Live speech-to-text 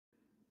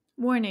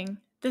Warning: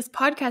 this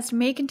podcast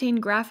may contain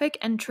graphic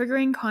and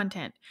triggering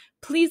content.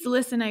 Please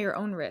listen at your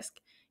own risk.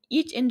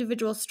 Each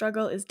individual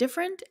struggle is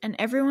different, and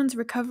everyone's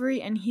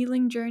recovery and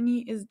healing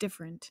journey is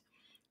different.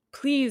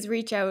 Please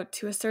reach out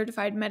to a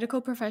certified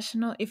medical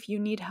professional if you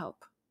need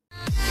help.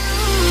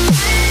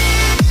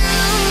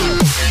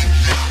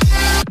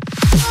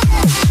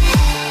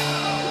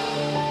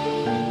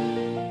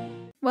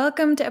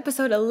 Welcome to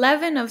episode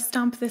 11 of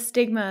Stomp the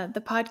Stigma,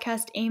 the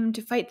podcast aimed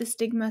to fight the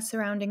stigma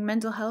surrounding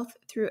mental health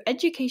through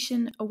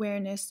education,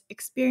 awareness,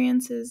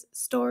 experiences,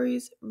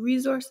 stories,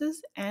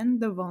 resources, and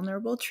the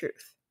vulnerable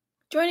truth.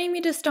 Joining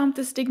me to stomp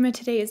the stigma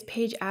today is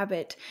Paige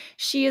Abbott.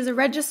 She is a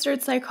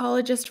registered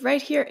psychologist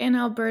right here in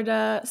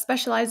Alberta,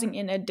 specializing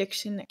in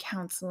addiction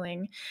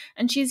counseling.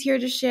 And she's here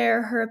to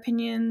share her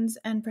opinions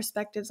and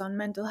perspectives on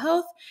mental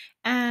health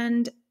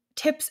and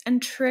tips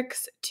and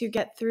tricks to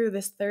get through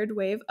this third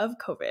wave of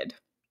COVID.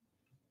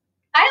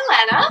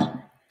 Hi,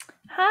 Lana.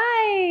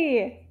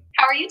 Hi.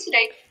 How are you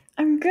today?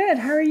 I'm good.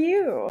 How are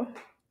you?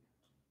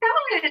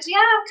 Good. Yeah,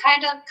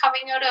 kind of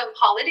coming out of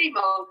holiday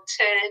mode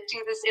to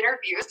do this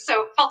interview.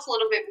 So it felt a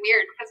little bit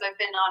weird because I've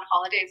been on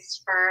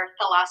holidays for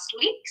the last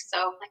week. So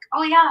like,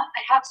 oh yeah,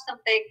 I have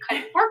something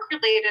kind of work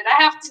related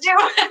I have to do.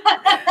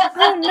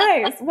 Oh,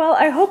 nice. Well,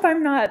 I hope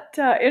I'm not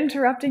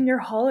interrupting your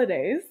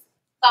holidays.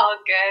 Oh,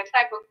 good.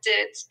 I booked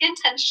it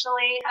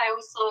intentionally. I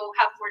also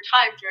have more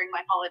time during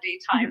my holiday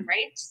time,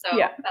 right? So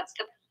Yeah. that's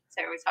the balance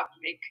I always have to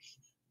make.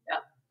 Yeah.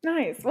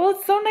 Nice. Well,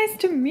 it's so nice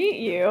to meet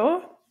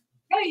you.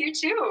 Yeah, you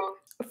too.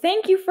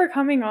 Thank you for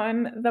coming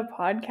on the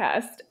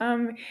podcast.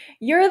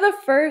 You're the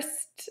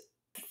first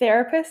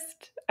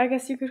therapist, I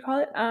guess you could call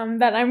it,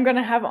 that I'm going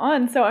to have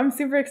on. So I'm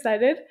super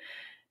excited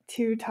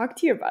to talk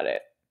to you about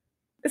it.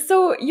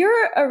 So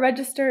you're a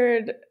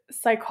registered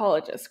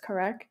psychologist,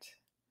 correct?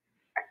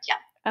 Yeah.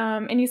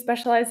 And you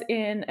specialize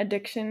in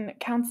addiction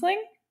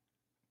counseling?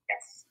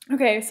 Yes.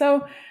 Okay,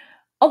 so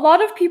a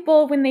lot of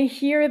people, when they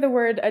hear the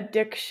word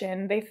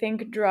addiction, they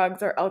think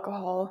drugs or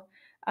alcohol,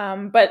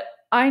 but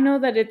I know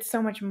that it's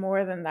so much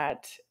more than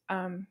that.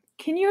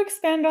 Can you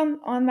expand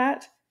on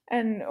that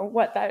and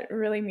what that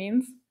really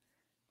means?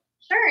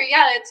 Sure,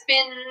 yeah, it's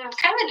been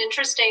kind of an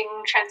interesting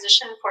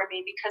transition for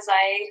me because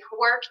I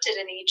worked at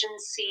an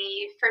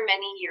agency for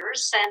many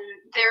years and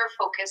their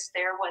focus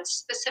there was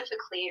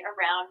specifically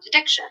around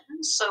addiction.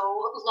 So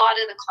a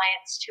lot of the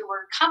clients who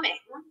were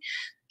coming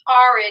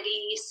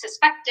already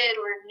suspected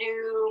or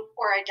knew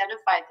or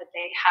identified that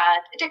they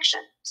had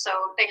addiction. So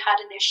they had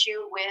an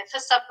issue with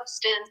a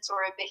substance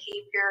or a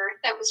behavior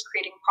that was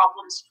creating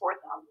problems for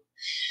them.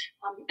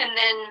 And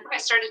then I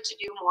started to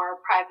do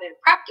more private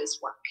practice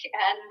work.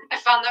 And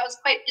I found that was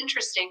quite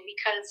interesting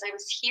because I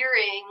was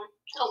hearing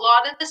a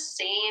lot of the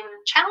same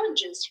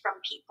challenges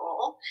from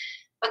people,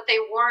 but they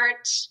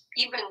weren't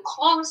even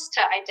close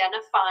to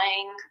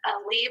identifying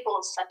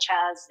labels such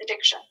as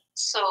addiction.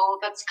 So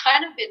that's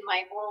kind of been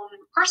my own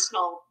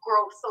personal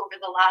growth over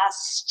the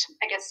last,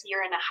 I guess,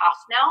 year and a half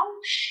now,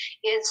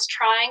 is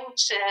trying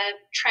to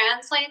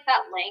translate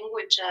that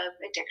language of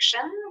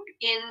addiction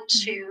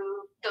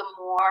into the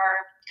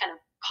more kind of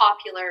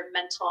popular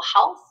mental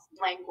health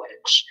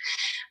language.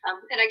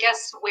 And I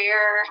guess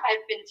where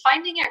I've been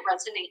finding it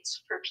resonates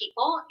for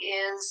people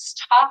is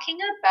talking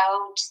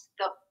about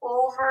the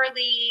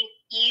overly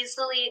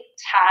easily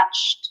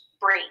attached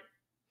brain.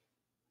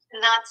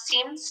 And that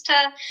seems to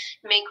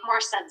make more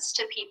sense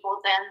to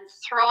people than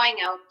throwing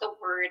out the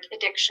word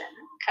addiction,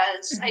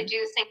 because I do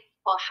think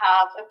people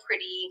have a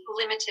pretty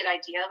limited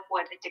idea of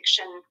what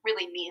addiction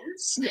really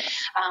means. Yeah.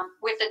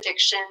 With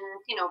addiction,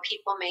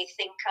 people may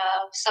think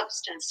of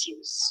substance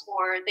use,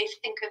 or they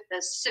think of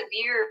the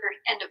severe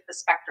end of the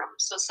spectrum.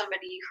 So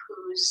somebody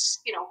who's,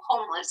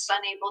 homeless,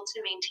 unable to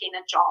maintain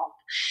a job.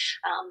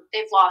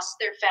 They've lost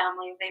their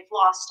family, they've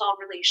lost all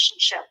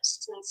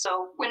relationships. And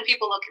so when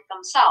people look at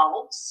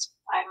themselves,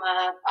 I'm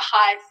a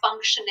high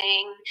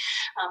functioning,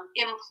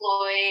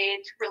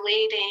 employed,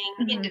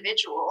 relating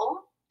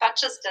individual. That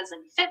just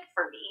doesn't fit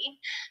for me.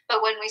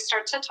 But when we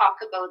start to talk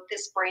about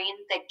this brain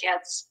that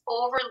gets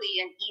overly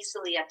and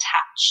easily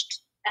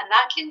attached, and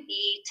that can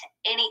be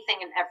to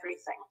anything and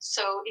everything.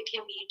 So it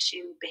can be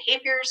to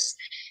behaviors,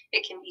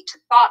 it can be to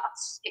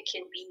thoughts, it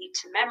can be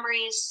to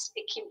memories,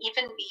 it can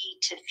even be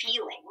to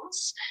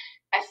feelings.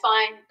 I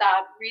find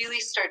that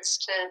really starts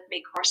to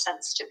make more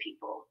sense to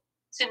people.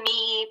 To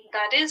me,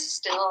 that is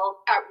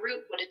still at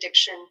root what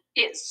addiction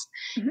is,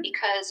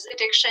 because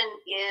addiction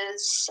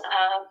is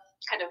a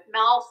kind of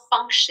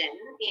malfunction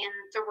in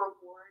the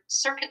reward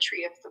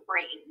circuitry of the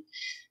brain,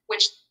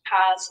 which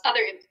has other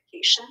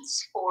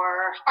implications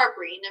for our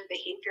brain and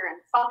behavior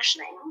and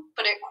functioning.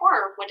 But at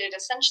core, what it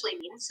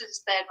essentially means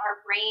is that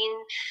our brain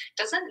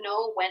doesn't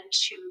know when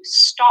to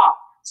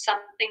stop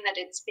something that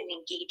it's been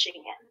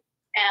engaging in.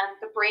 And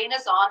the brain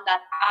is on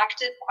that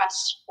active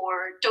quest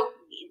for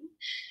dopamine.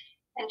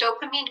 And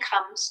dopamine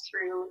comes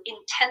through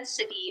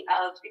intensity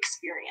of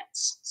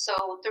experience. So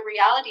the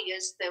reality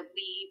is that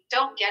we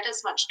don't get as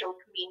much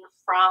dopamine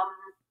from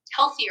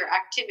healthier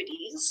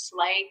activities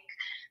like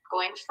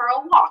going for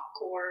a walk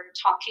or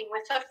talking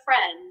with a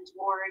friend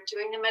or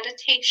doing a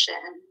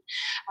meditation,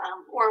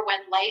 or when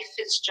life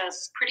is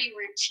just pretty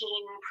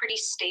routine, pretty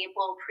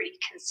stable, pretty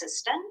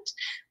consistent,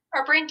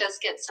 our brain does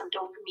get some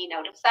dopamine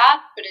out of that,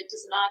 but it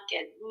does not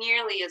get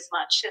nearly as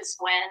much as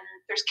when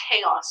there's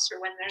chaos or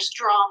when there's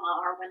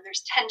drama or when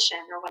there's tension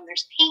or when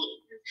there's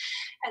pain.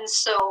 And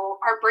so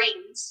our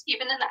brains,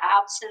 even in the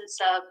absence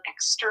of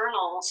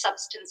external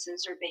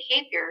substances or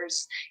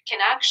behaviors, can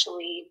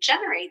actually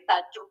generate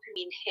that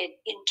dopamine hit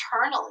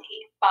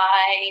internally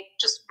by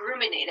just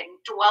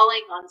ruminating,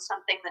 dwelling on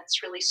something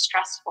that's really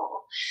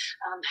stressful,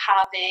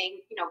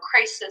 having,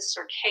 crisis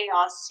or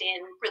chaos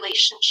in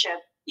relationship,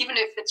 even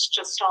if it's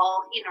just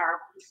all in our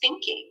own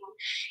thinking,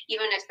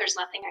 even if there's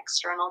nothing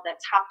external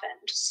that's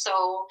happened.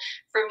 So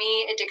for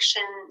me,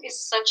 addiction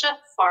is such a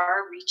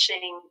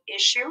far-reaching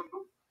issue.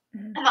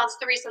 And that's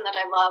the reason that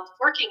I love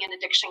working in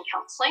addiction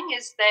counseling,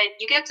 is that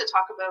you get to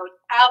talk about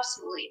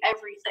absolutely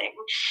everything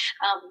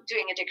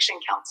doing addiction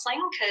counseling,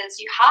 because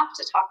you have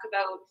to talk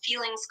about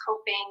feelings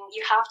coping.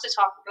 You have to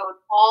talk about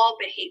all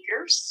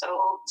behaviors.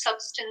 So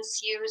substance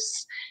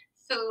use,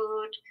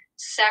 food,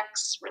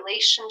 sex,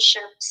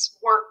 relationships,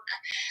 work,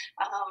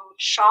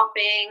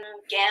 shopping,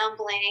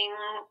 gambling,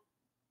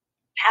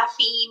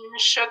 caffeine,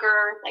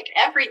 sugar, like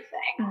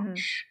everything. Mm-hmm.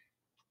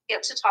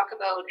 Get to talk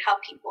about how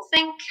people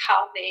think,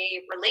 how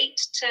they relate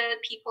to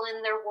people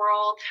in their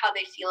world, how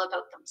they feel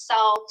about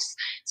themselves.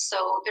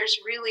 So there's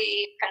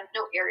really kind of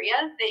no area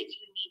that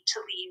you need to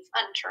leave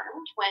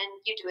unturned when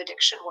you do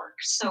addiction work.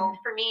 So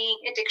for me,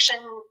 addiction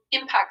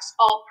impacts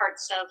all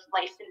parts of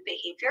life and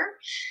behavior.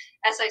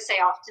 As I say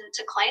often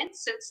to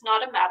clients, it's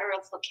not a matter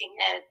of looking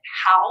at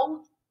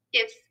how,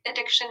 if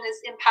addiction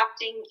is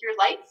impacting your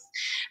life,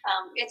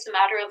 it's a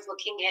matter of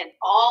looking at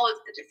all of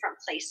the different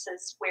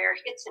places where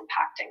it's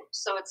impacting.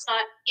 So it's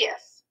not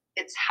if,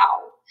 it's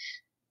how.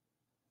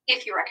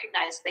 If you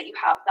recognize that you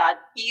have that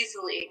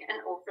easily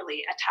and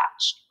overly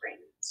attached brain.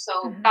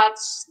 So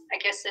that's, I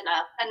guess, in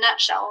a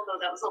nutshell,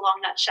 although that was a long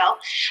nutshell,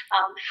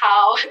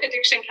 how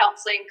addiction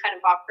counseling kind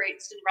of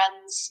operates and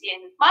runs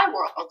in my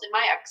world, in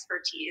my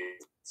expertise.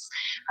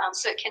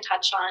 So it can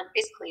touch on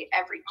basically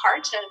every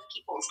part of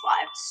people's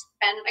lives.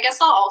 And I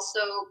guess I'll also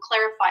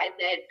clarify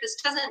that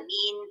this doesn't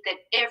mean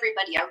that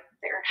everybody out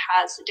there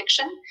has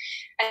addiction.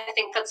 I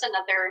think that's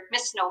another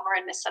misnomer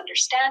and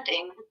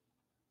misunderstanding.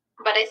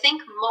 But I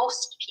think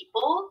most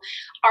people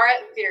are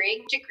at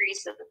varying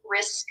degrees of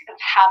risk of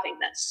having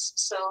this.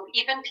 So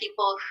even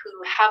people who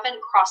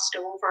haven't crossed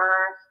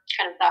over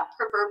kind of that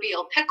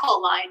proverbial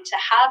pickle line to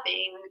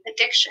having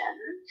addiction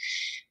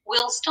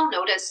will still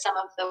notice some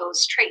of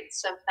those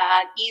traits of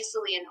that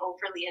easily and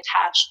overly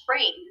attached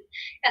brain,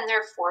 and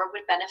therefore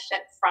would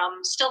benefit from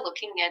still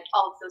looking at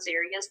all of those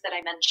areas that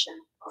I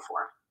mentioned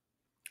before.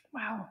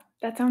 Wow,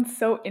 that sounds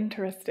so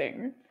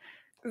interesting.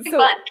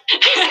 Fun.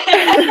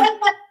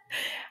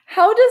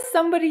 How does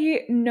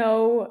somebody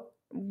know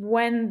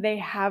when they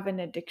have an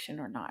addiction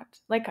or not?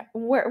 Like,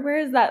 where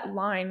is that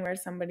line where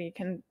somebody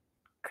can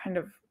kind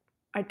of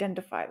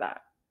identify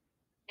that?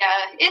 Yeah,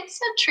 it's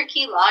a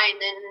tricky line.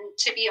 And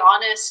to be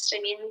honest,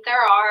 I mean, there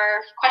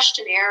are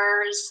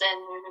questionnaires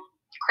and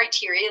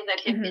criteria that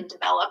have been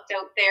developed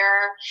out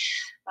there.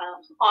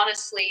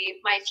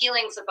 Honestly, my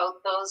feelings about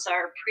those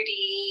are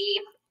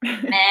pretty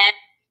meh.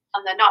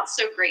 On the not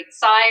so great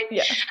side.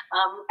 Yeah.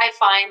 I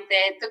find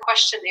that the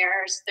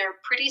questionnaires, they're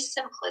pretty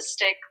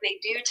simplistic. They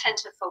do tend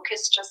to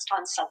focus just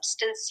on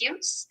substance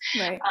use.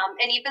 Right.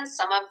 And even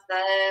some of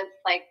the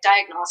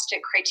diagnostic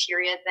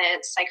criteria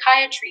that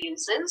psychiatry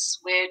uses,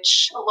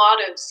 which a lot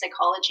of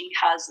psychology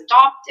has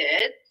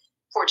adopted,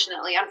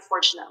 fortunately,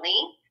 unfortunately,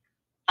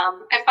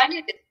 I find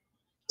it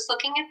just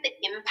looking at the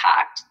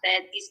impact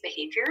that these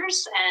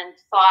behaviors and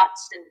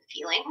thoughts and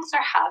feelings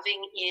are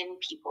having in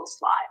people's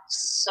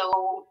lives.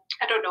 So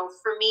I don't know,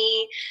 for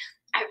me,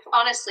 I've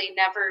honestly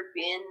never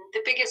been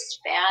the biggest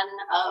fan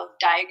of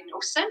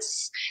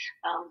diagnosis.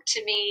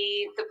 To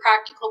me, the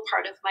practical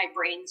part of my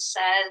brain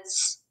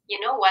says, you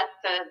know what,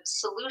 the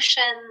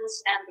solutions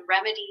and the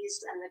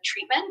remedies and the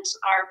treatment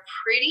are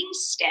pretty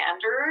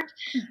standard,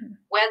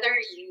 whether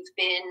you've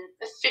been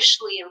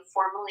officially and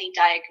formally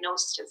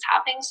diagnosed as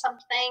having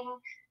something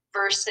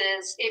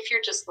versus if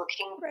you're just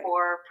looking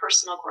for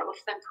personal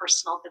growth and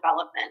personal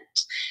development.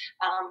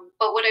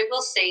 But what I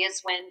will say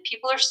is when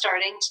people are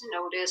starting to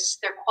notice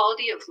their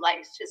quality of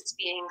life is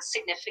being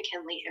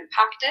significantly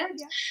impacted,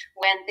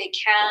 when they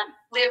can't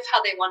live how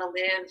they want to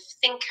live,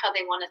 think how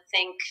they want to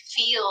think,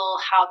 feel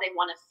how they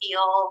want to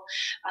feel,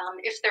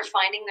 if they're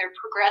finding they're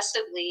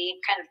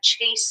progressively kind of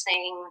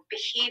chasing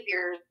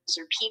behaviors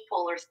or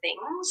people or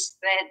things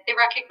that they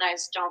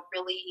recognize don't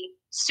really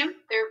suit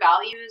their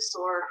values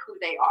or who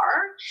they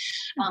are,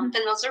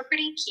 then those are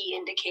pretty key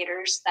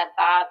indicators that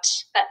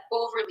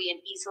overly and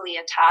easily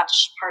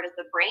attached part of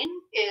the brain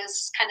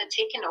is kind of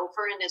taken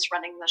over and is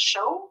running the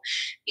show,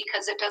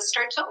 because it does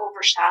start to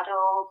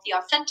overshadow the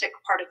authentic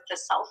part of the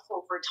self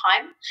over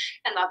time.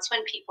 And that's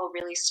when people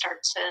really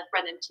start to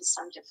run into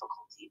some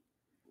difficulty.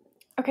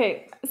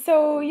 Okay,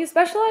 so you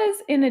specialize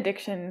in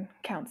addiction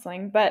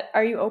counseling, but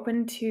are you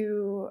open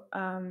to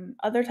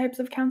other types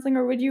of counseling,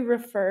 or would you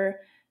refer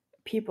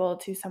people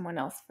to someone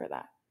else for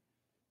that?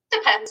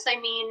 Depends. I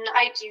mean,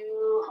 I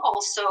do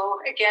also,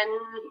 again,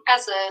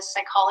 as a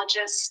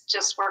psychologist,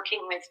 just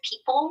working with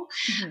people,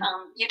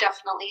 Mm-hmm. you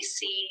definitely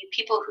see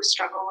people who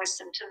struggle with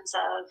symptoms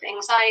of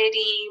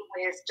anxiety,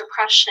 with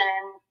depression,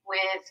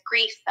 with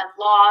grief and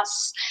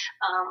loss,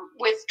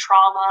 with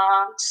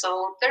trauma.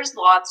 So there's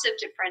lots of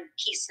different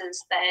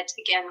pieces that,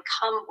 again,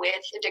 come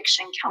with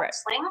addiction Right,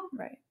 counseling.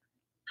 right.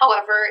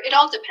 However, it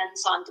all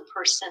depends on the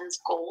person's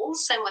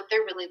goals and what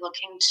they're really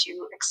looking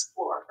to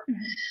explore.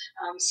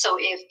 Mm-hmm. So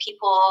if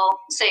people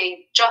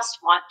say just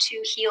want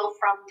to heal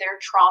from their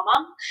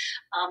trauma,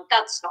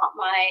 that's not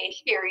my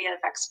area of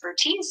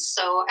expertise.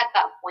 So at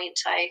that point,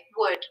 I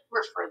would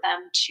refer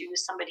them to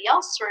somebody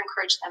else or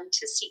encourage them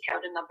to seek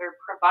out another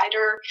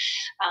provider.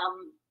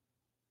 Um,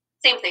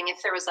 Same thing if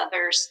there was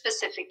other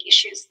specific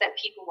issues that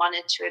people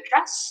wanted to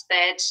address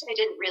that I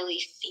didn't really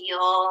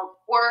feel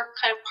were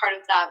kind of part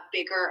of that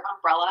bigger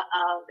umbrella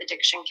of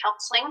addiction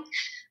counseling.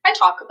 I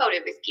talk about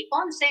it with people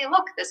and say,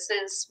 look, this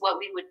is what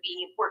we would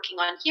be working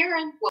on here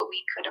and what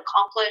we could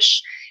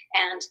accomplish.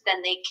 And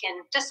then they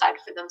can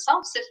decide for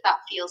themselves if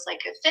that feels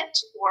like a fit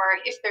or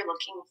if they're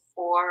looking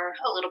for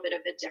a little bit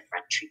of a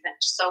different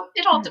treatment. So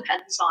it all Mm-hmm.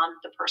 depends on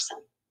the person.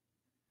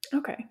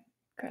 Okay,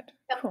 good,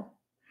 Yep. cool.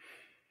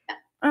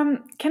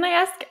 Can I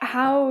ask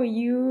how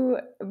you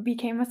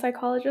became a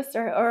psychologist,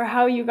 or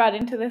how you got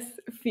into this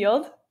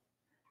field?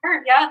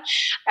 Sure, yeah.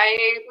 I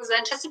was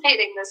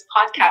anticipating this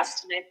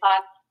podcast and I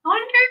thought, I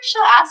wonder if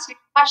she'll ask me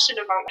a question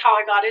about how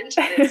I got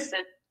into this.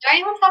 And do I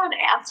even have an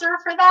answer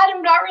for that?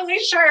 I'm not really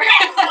sure.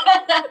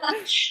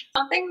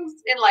 Some things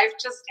in life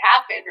just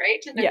happen,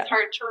 right? And Yeah. it's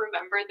hard to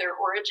remember their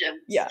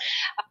origins. Yeah.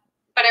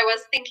 But I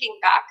was thinking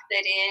back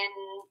that in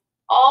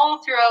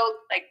all throughout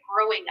like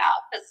growing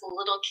up as a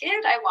little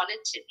kid, I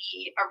wanted to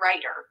be a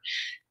writer.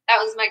 That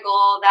was my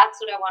goal.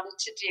 That's what I wanted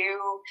to do.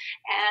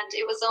 And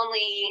it was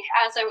only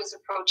as I was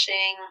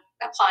approaching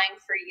applying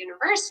for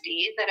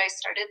university that I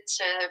started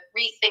to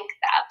rethink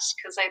that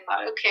because I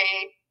thought,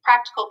 okay,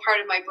 practical part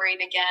of my brain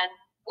again.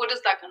 What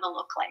is that going to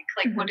look like?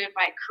 Like, what Mm-hmm.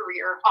 are my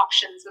career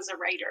options as a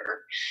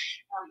writer?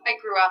 I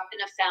grew up in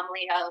a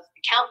family of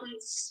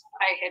accountants.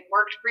 I had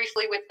worked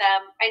briefly with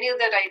them. I knew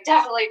that I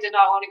definitely did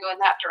not want to go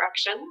in that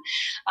direction,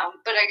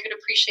 but I could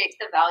appreciate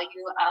the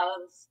value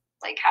of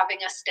like having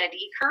a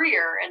steady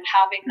career and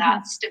having Mm-hmm.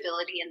 that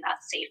stability and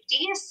that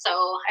safety. So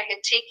I had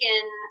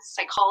taken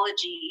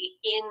psychology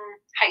in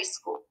high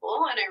school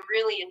and I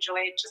really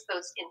enjoyed just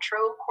those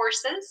intro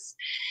courses.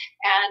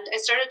 And I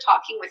started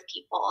talking with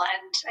people.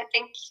 And I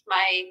think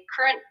my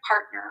current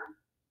partner,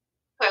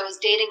 who I was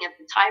dating at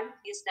the time,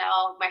 he's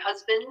now my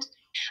husband.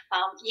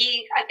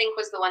 He, I think,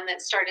 was the one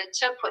that started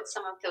to put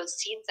some of those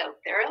seeds out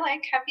there.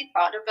 Like, have you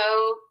thought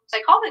about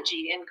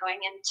psychology and going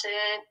into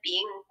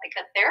being like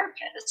a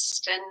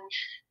therapist? And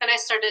then I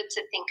started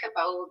to think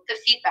about the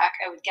feedback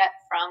I would get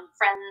from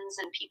friends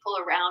and people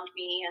around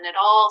me, and it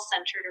all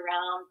centered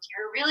around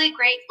you're a really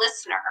great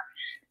listener.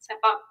 So I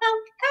thought, well,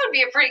 that would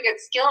be a pretty good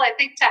skill, I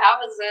think, to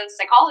have as a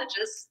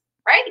psychologist.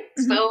 Right.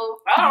 Mm-hmm. So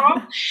I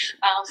don't know.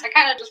 So I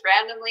kind of just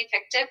randomly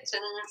picked it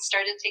and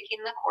started taking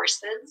the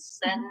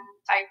courses, and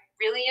I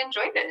really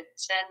enjoyed it.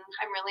 And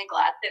I'm really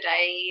glad that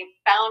I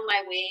found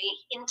my way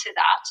into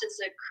that as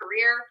a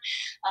career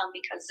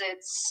because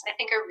it's, I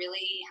think, a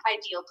really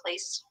ideal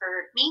place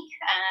for me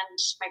and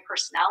my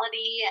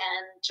personality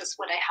and just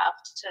what I have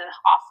to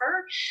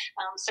offer.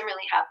 So I'm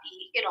really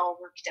happy it all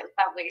worked out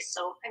that way.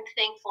 So I'm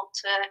thankful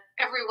to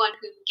everyone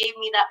who gave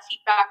me that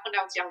feedback when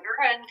I was younger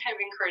and kind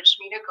of encouraged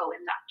me to go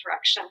in that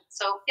direction.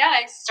 So yeah,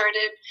 I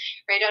started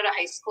right out of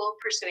high school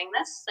pursuing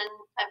this and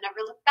I've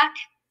never looked back.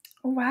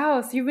 Wow,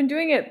 so you've been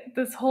doing it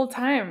this whole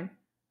time.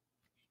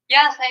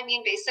 Yeah, I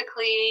mean,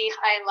 basically,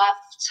 I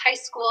left high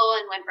school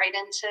and went right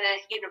into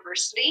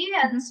university.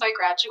 And Mm-hmm. so I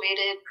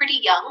graduated pretty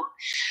young,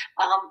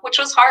 which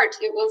was hard.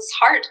 It was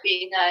hard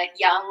being a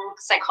young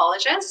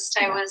psychologist.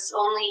 I Yeah. was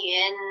only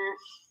in,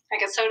 I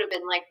guess I would have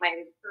been like my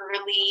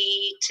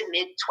early to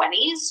mid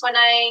 20s when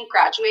I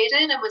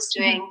graduated and was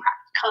doing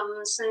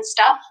practicums and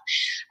stuff.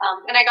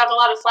 And I got a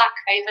lot of flack.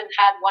 I even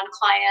had one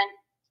client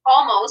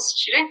almost,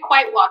 she didn't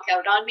quite walk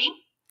out on me,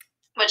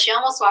 but she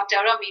almost walked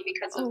out on me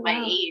because Oh, of my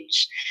wow.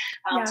 age.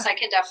 Yeah. So I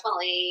can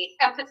definitely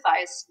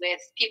empathize with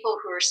people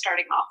who are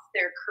starting off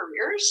their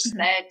careers. Mm-hmm.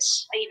 That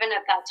even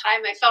at that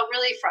time, I felt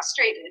really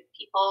frustrated.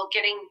 People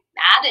getting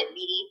mad at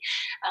me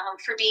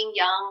for being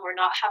young or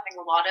not having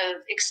a lot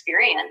of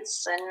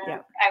experience. And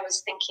Yeah. I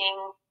was thinking,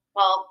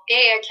 well, A,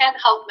 I can't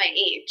help my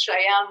age. I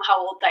am how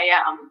old I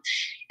am.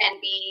 And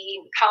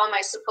B, how am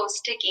I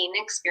supposed to gain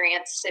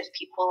experience if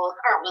people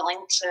aren't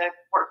willing to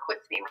work with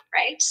me,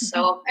 right? Mm-hmm.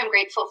 So I'm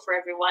grateful for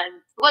everyone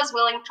who was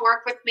willing to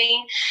work with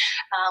me,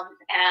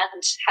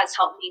 and has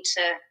helped me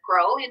to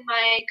grow in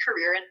my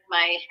career and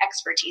my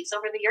expertise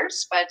over the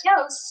years. But yeah,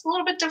 it was a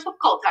little bit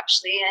difficult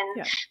actually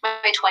in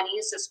my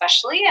 20s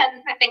especially.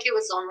 And I think it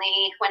was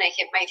only when I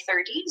hit my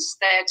 30s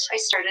that I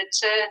started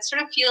to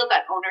sort of feel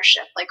that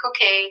ownership, like,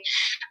 okay,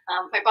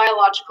 my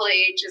biological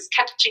age is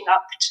catching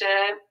up to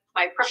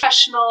my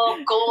professional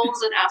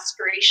goals and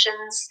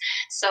aspirations.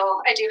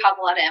 So I do have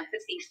a lot of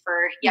empathy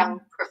for young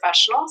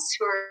professionals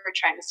who are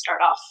trying to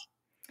start off.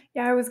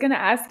 Yeah, I was going to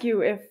ask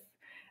you if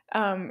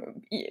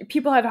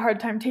people had a hard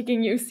time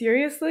taking you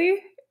seriously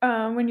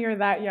when you're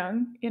that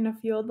young in a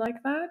field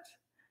like that.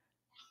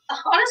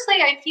 Honestly,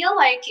 I feel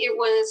like it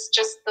was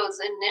just those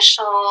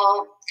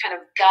initial kind of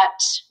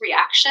gut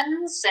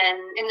reactions and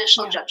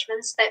initial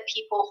judgments that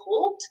people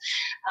hold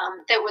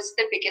that was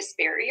the biggest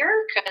barrier,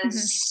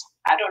 because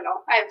I don't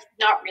know, I've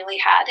not really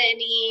had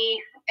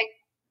any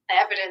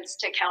evidence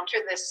to counter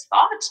this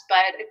thought,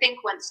 but I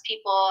think once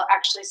people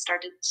actually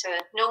started to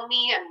know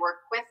me and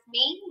work with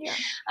me,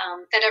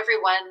 that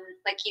everyone,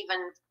 like even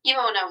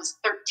when I was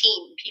 13,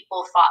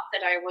 people thought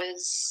that I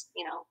was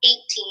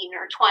 18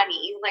 or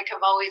 20. Like,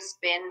 I've always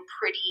been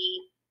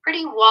pretty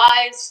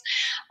wise,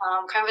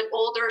 kind of an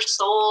older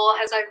soul,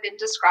 as I've been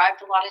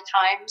described a lot of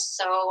times.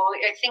 So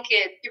I think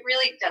it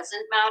really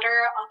doesn't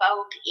matter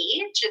about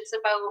age. It's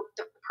about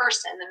the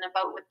person and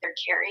about what they're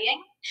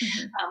carrying,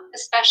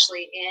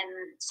 especially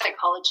in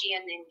psychology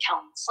and in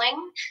counseling.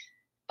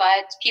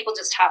 But people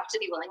just have to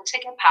be willing to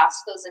get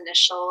past those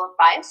initial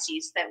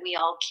biases that we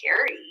all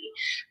carry.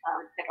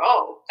 That,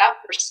 oh,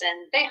 that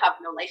person, they have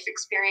no life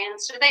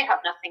experience or they have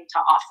nothing to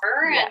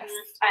offer. Yes.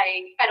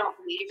 And I don't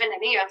believe in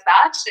any of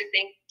that. I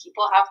think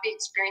people have the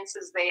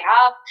experiences they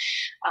have,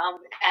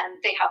 and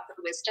they have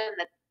the wisdom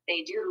that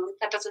they do.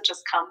 That doesn't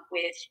just come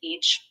with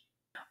age.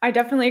 I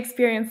definitely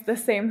experienced the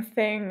same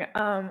thing.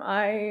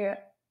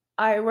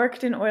 I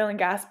worked in oil and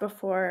gas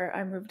before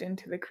I moved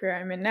into the career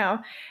I'm in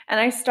now, and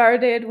I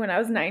started when I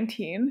was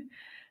 19,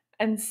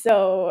 and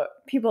so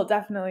people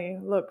definitely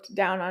looked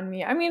down on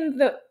me. I mean,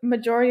 the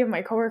majority of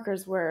my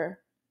coworkers were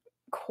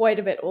quite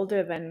a bit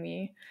older than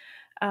me,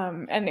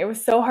 and it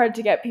was so hard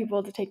to get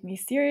people to take me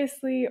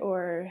seriously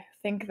or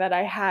think that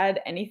I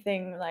had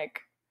anything like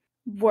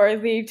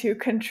worthy to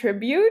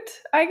contribute,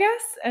 I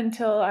guess,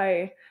 until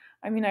I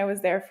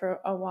was there for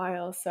a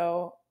while.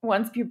 So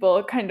once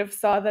people kind of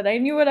saw that I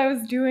knew what I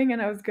was doing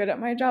and I was good at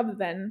my job,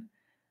 then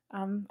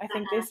I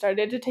think they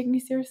started to take me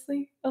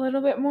seriously a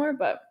little bit more.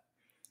 But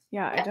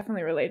yeah, I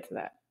definitely relate to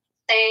that.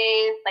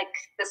 Say, like,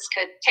 this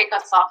could take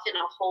us off in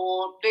a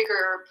whole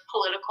bigger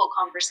political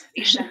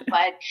conversation,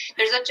 but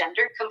there's a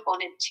gender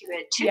component to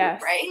it too,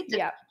 right?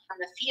 Yeah. On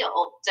the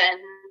field.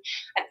 And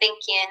I think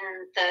in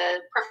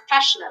the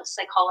profession of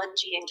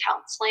psychology and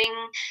counseling,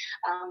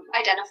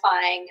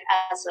 identifying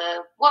as a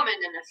woman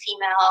and a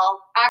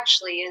female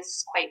actually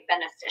is quite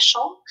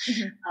beneficial,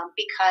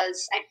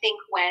 because I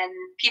think when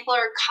people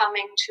are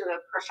coming to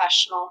a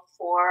professional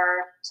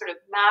for sort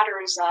of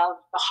matters of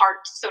the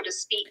heart, so to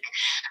speak,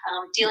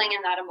 dealing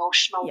in that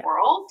emotional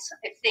world,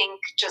 I think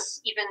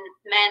just even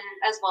men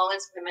as well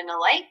as women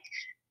alike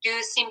do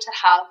seem to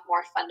have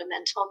more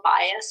fundamental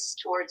bias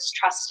towards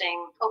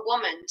trusting a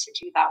woman to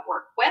do that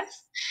work with.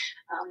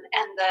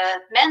 And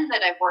the men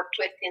that I've worked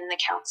with in the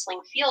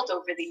counseling field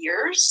over the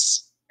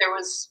years, there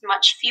was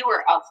much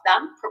fewer of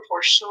them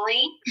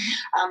proportionally.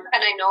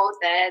 And I know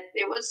that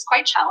it was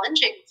quite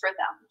challenging for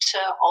them to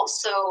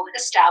also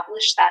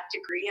establish that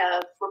degree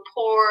of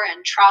rapport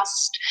and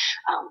trust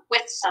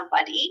with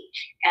somebody.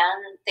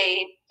 And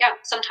they,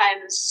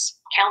 sometimes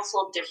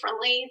counsel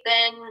differently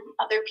than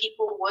other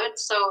people would.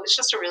 So it's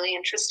just a really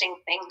interesting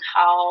thing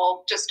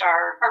how just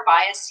our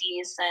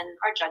biases and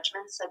our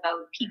judgments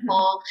about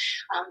people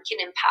can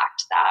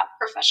impact that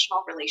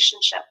professional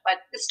relationship.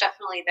 But it's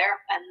definitely there.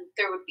 And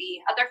there would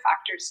be other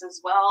factors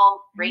as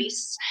well,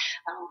 race,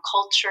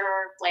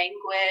 culture,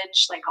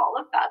 language, like all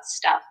of that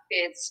stuff.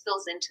 It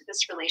spills into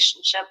this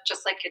relationship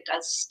just like it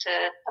does to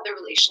other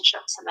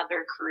relationships and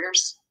other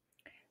careers.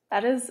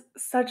 That is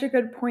such a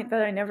good point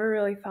that I never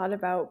really thought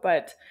about,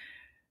 but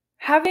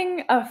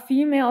having a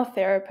female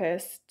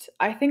therapist,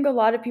 I think a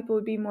lot of people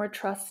would be more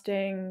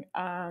trusting.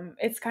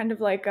 It's kind of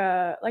like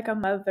a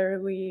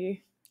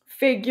motherly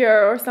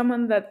figure or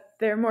someone that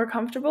they're more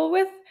comfortable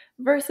with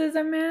versus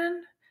a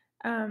man.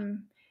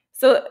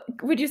 So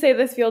would you say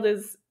this field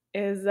is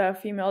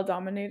female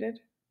dominated?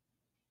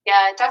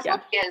 Yeah, it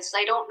definitely is.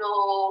 I don't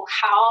know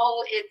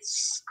how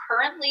it's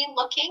currently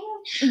looking.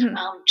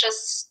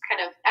 Just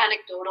kind of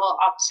anecdotal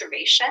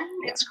observation.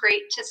 It's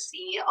great to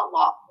see a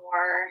lot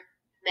more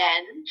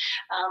men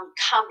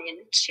come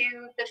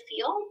into the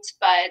field,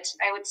 but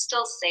I would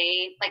still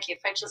say, like, if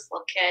I just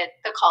look at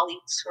the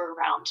colleagues who are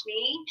around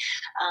me,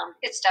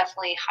 it's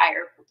definitely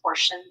higher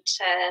proportion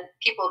to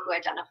people who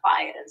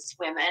identify as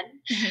women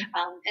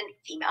and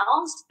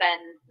females than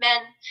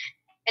men.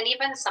 And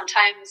even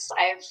sometimes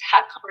I've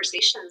had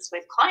conversations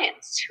with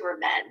clients who are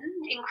men,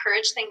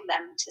 encouraging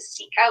them to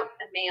seek out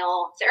a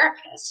male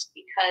therapist,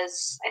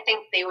 because I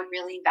think they would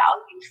really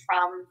value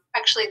from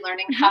actually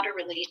learning how to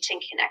relate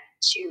and connect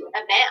to a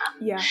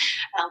man. Yeah.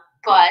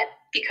 But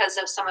because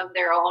of some of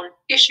their own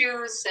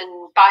issues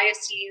and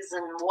biases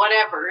and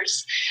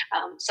whatevers,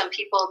 some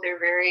people, they're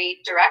very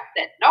direct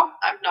that, no,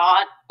 I'm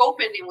not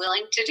open and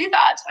willing to do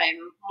that. I'm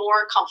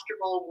more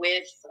comfortable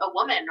with a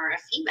woman or a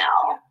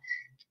female.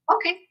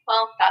 Okay,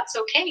 well, that's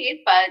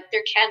okay, but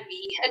there can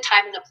be a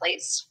time and a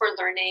place for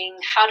learning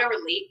how to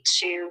relate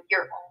to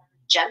your own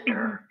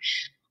gender.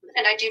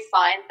 And I do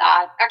find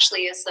that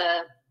actually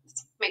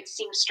might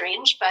seem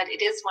strange, but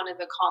it is one of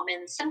the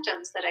common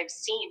symptoms that I've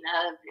seen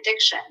of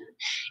addiction,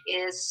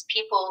 is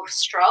people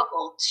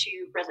struggle to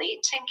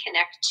relate and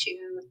connect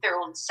to their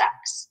own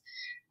sex.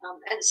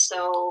 And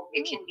so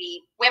it can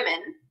be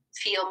women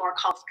feel more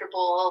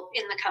comfortable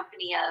in the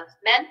company of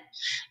men,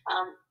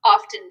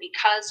 often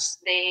because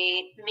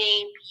they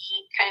may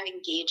be kind of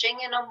engaging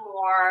in a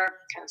more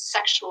kind of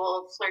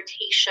sexual,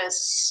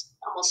 flirtatious,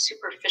 almost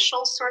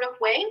superficial sort of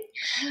way.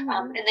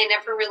 And they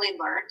never really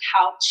learned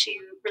how to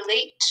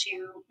relate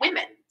to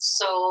women.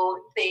 So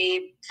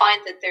they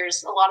find that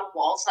there's a lot of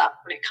walls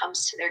up when it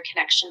comes to their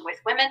connection with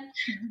women.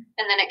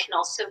 And then it can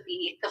also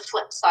be the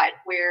flip side,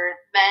 where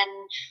men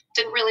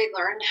didn't really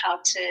learn how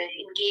to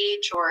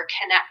engage or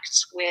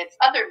connect with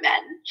other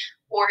men,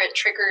 or it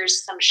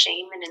triggers some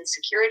shame and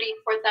insecurity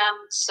for them.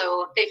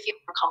 So they feel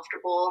more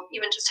comfortable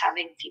even just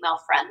having female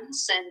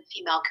friends and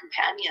female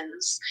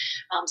companions.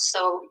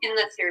 So in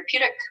the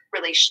therapeutic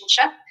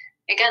relationship,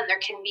 again, there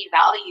can be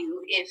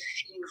value if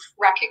you've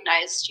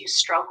recognized you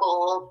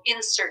struggle in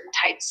certain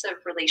types of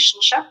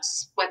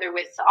relationships, whether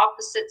with the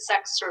opposite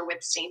sex or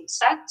with same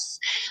sex.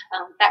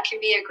 That can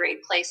be a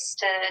great place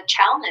to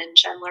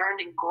challenge and learn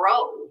and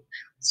grow,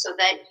 so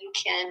that you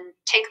can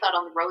take that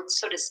on the road,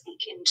 so to speak,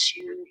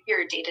 into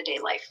your day-to-day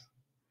life.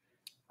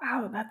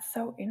 Wow, that's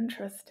so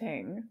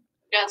interesting.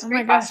 Yeah, it's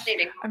pretty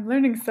fascinating. I'm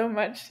learning so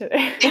much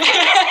today.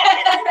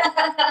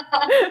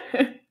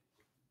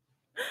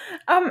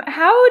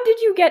 How did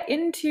you get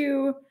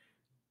into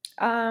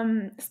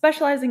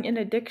specializing in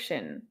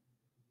addiction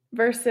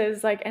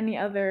versus like any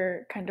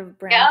other kind of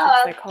branch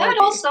of psychology?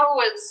 That also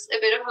was a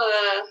bit of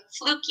a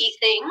fluky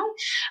thing.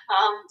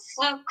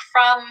 Fluke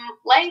from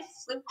life,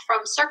 fluke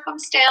from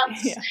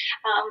circumstance. Yeah.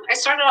 I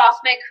started off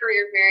my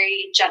career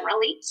very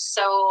generally,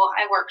 so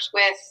I worked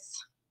with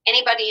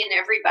anybody and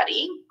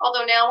everybody.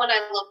 Although now when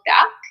I look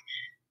back,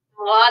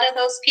 a lot of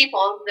those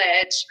people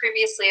that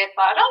previously I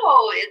thought,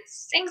 oh,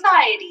 it's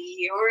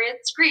anxiety or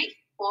it's grief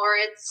or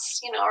it's,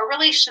 a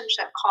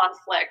relationship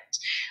conflict.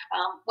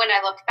 When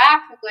I look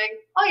back, I'm going,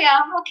 oh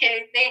yeah,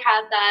 okay, they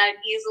had that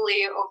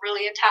easily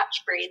overly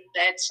attached brain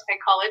that I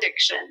call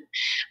addiction.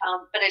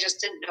 But I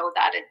just didn't know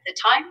that at the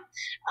time.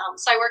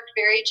 So I worked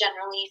very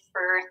generally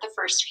for the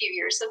first few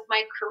years of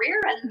my career,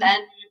 and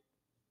then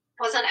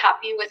wasn't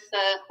happy with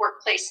the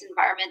workplace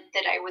environment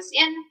that I was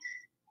in.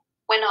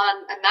 Went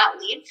on a mat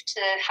leave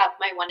to have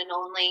my one and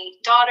only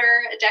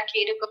daughter a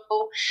decade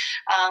ago,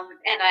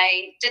 and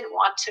I didn't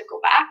want to go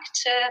back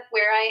to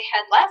where I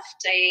had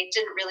left. I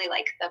didn't really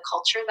like the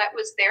culture that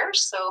was there,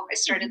 so I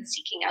started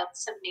seeking out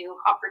some new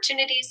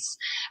opportunities,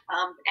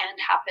 and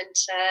happened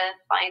to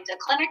find a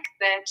clinic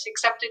that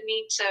accepted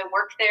me to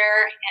work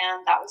there,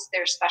 and that was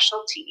their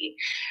specialty.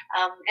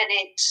 And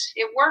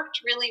it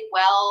worked really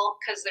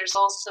well, because there's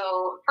also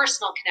a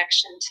personal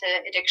connection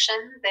to addiction,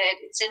 that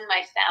it's in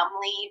my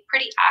family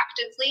pretty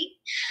actively.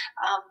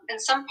 And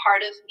some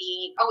part of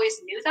me always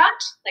knew that.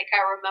 Like,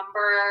 I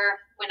remember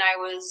when I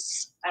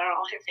was, I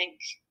think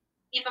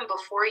even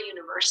before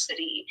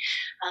university,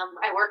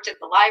 I worked at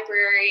the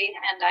library,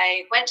 and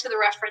I went to the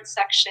reference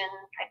section.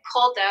 I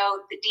pulled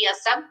out the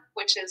DSM,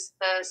 which is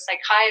the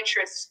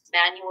psychiatrist's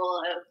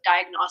manual of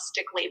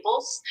diagnostic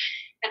labels.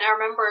 And I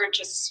remember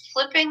just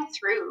flipping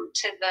through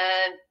to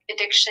the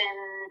addiction,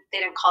 they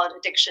didn't call it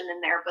addiction in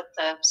there, but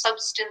the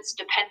substance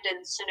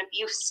dependence and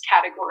abuse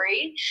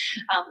category,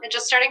 and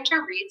just starting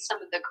to read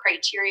some of the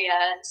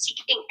criteria,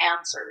 seeking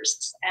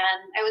answers.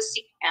 And I was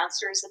seeking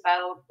answers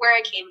about where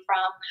I came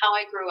from, how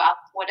I grew up,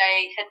 what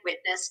I had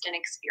witnessed and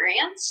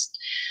experienced.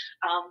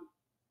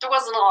 There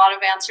wasn't a lot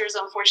of answers,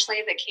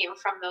 unfortunately, that came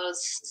from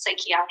those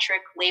psychiatric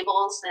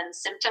labels and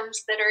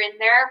symptoms that are in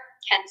there,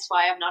 hence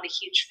why I'm not a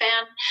huge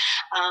fan.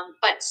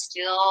 But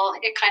still,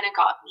 it kind of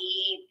got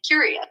me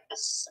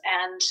curious.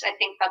 And I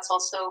think that's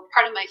also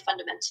part of my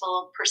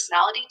fundamental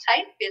personality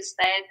type, is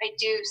that I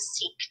do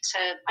seek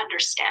to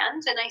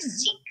understand, and I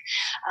seek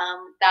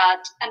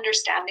that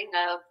understanding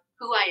of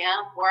who I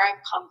am, where I've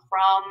come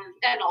from,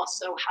 and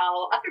also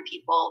how other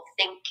people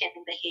think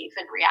and behave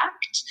and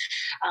react.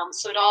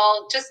 So it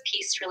all just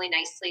pieced really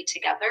nicely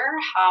together,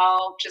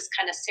 how just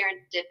kind of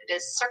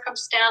serendipitous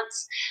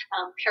circumstance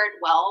paired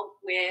well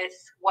with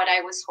what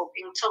I was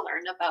hoping to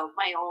learn about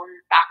my own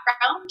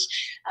background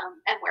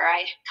and where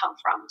I come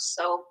from.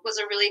 So it was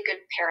a really good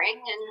pairing,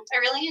 and I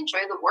really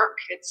enjoy the work.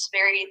 It's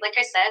very, like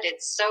I said,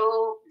 it's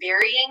so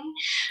varying.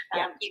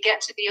 You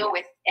get to deal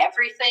with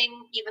everything,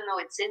 even though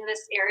it's in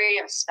this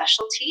area of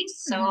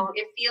specialties. So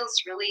it feels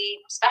really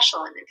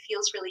special and it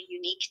feels really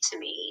unique to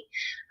me.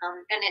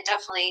 And it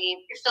definitely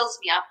it fills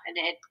me up, and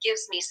it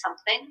gives me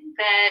something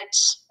that,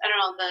 I don't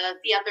know,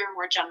 the other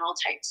more general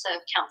types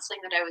of counseling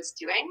that I was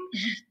doing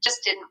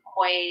just didn't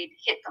quite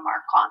hit the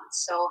mark on.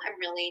 So I'm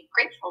really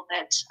grateful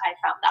that I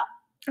found that.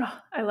 Oh,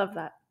 I love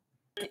that.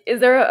 Is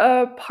there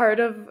a part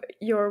of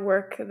your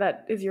work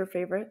that is your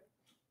favorite?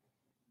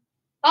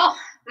 Oh,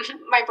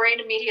 my brain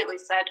immediately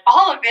said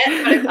all of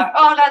it, but I thought,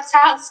 oh, that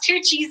sounds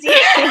too cheesy.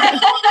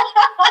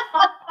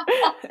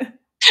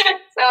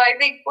 So I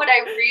think what I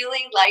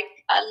really like,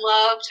 I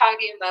love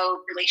talking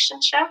about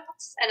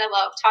relationships, and I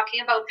love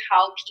talking about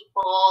how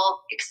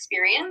people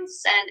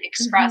experience and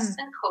express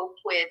and cope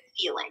with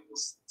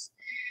feelings.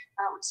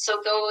 So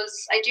those,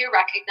 I do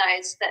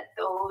recognize that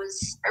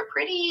those are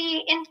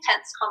pretty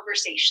intense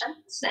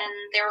conversations, and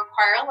they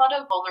require a lot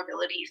of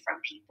vulnerability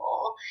from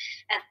people.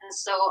 And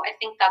so I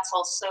think that's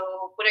also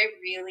what I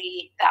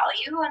really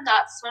value, and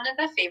that's one of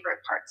the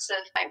favorite parts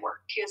of my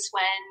work, is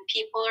when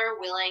people are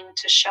willing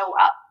to show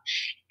up,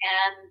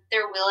 and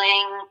they're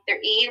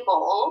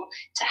able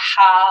to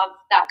have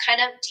that kind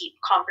of deep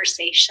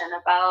conversation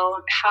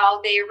about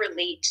how they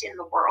relate in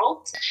the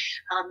world,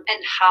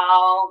 and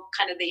how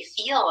kind of they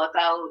feel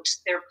about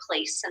their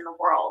place in the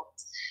world.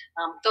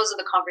 Those are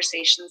the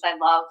conversations I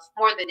love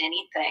more than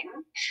anything.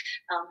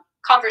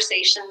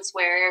 Conversations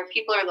where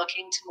people are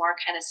looking to more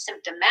kind of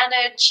symptom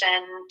manage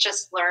and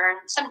just learn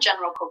some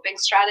general coping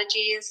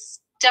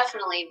strategies,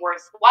 definitely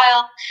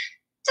worthwhile.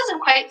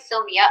 Doesn't quite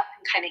fill me up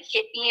and kind of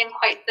hit me in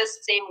quite the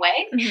same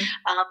way.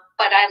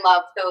 But I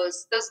love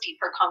those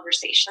deeper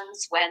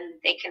conversations when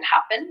they can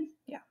happen.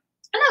 Yeah.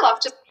 And I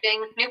love just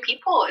meeting new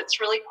people.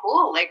 It's really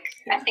cool. Like,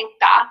 I think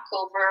back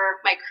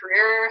over my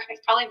career,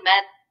 I've probably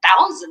met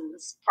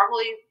thousands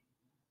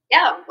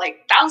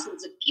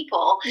of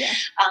people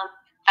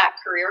that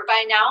career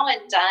by now,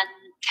 and done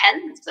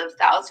tens of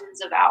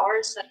thousands of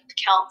hours of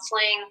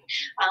counseling.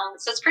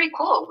 So it's pretty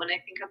cool when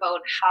I think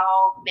about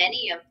how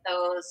many of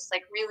those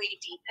like really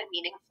deep and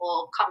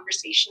meaningful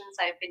conversations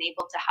I've been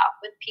able to have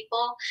with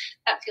people.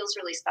 That feels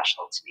really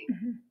special to me.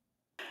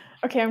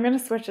 Okay, I'm going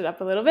to switch it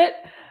up a little bit.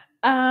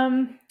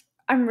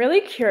 I'm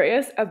really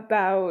curious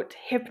about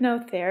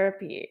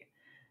hypnotherapy.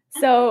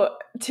 So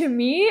to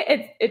me,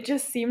 it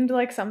just seemed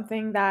like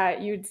something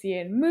that you'd see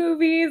in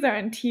movies or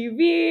on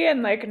TV,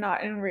 and like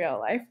not in real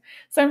life.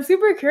 So I'm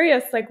super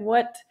curious, like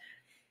what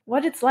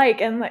it's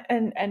like,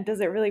 and does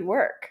it really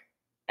work?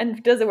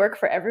 And does it work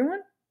for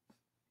everyone?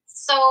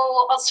 So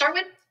I'll start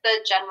with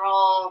the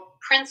general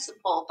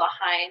principle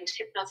behind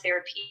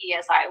hypnotherapy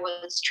as I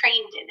was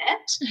trained in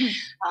it.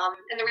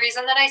 And the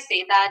reason that I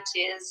say that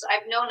is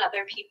I've known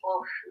other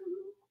people who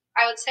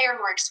I would say are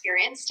more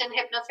experienced in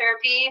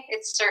hypnotherapy.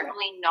 It's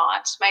certainly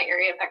not my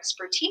area of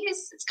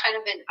expertise. It's kind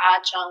of an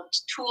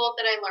adjunct tool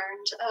that I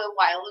learned a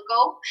while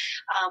ago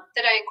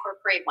that I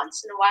incorporate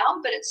once in a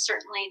while, but it's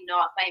certainly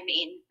not my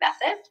main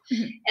method.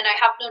 And I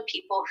have known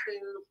people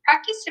who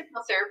practice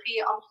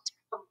hypnotherapy almost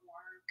from a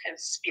more kind of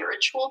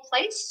spiritual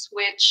place,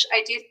 which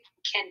I do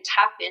can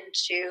tap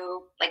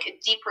into like a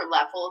deeper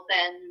level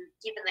than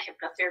even the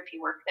hypnotherapy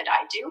work that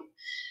I do.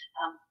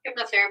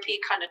 Hypnotherapy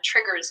kind of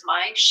triggers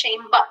my shame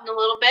button a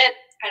little bit.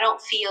 I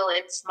don't feel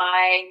it's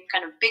my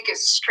kind of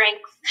biggest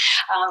strength.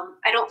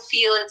 I don't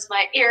feel it's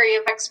my area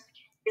of expertise.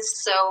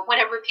 So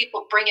whenever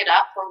people bring it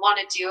up or want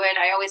to do it,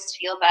 I always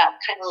feel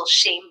that kind of little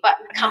shame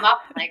button come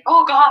up, like,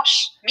 oh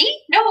gosh, me?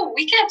 No,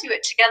 we can't do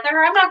it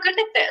together. I'm not good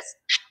at this.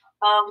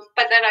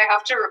 But then I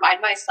have to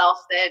remind myself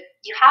that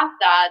you have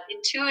that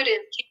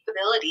intuitive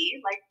capability.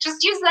 Like,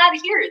 just use that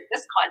here in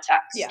this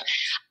context. Yeah.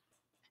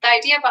 The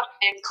idea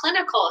behind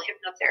clinical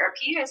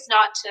hypnotherapy is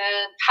not to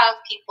have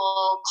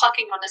people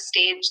clucking on a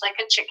stage like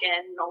a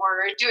chicken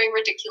or doing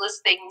ridiculous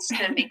things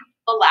to make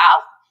people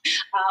laugh.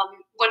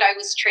 What I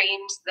was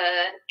trained,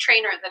 the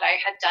trainer that I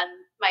had done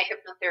my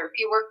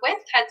hypnotherapy work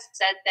with had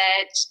said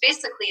that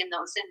basically in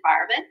those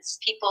environments,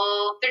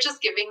 people, they're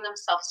just giving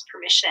themselves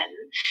permission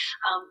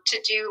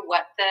to do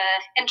what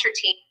the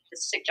entertainment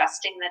is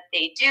suggesting that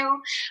they do,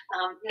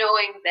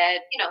 knowing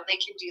that, you know,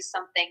 they can do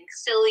something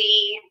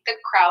silly, the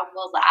crowd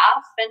will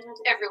laugh, and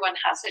everyone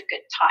has a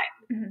good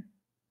time.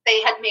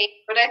 They had made,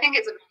 but I think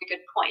it's a really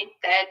good point,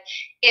 that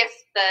if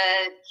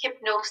the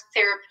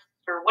hypnotherapist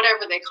or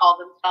whatever they call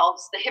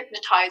themselves, the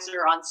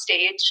hypnotizer on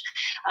stage,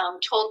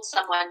 told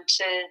someone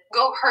to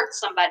go hurt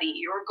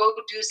somebody or go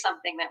do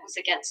something that was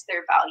against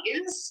their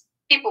values,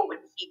 people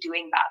wouldn't be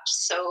doing that.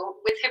 So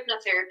with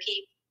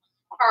hypnotherapy,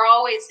 are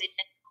always in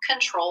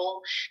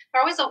control.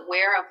 They're always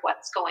aware of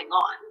what's going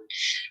on.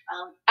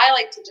 I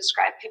like to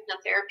describe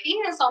hypnotherapy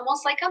as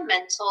almost like a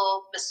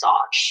mental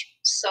massage.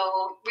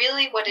 So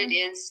really what it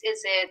is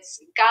it's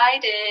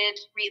guided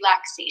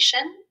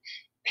relaxation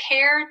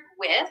paired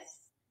with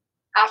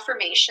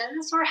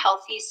affirmations or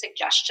healthy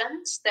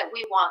suggestions that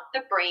we want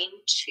the brain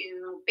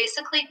to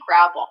basically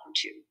grab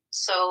onto.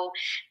 So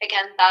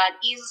again, that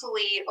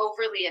easily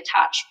overly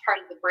attached part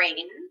of the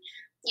brain,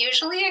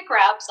 usually it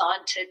grabs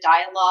onto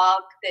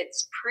dialogue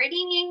that's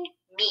pretty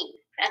mean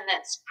and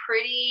that's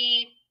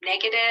pretty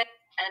negative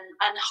and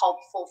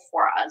unhelpful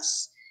for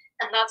us.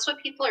 And that's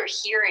what people are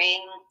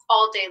hearing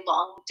all day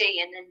long, day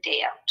in and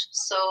day out.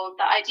 So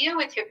the idea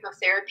with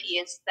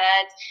hypnotherapy is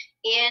that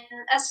in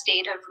a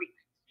state of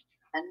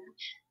and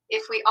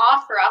if we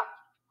offer up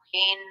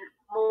in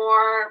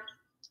more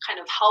kind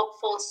of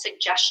helpful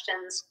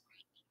suggestions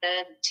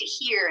to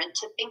hear and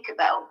to think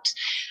about,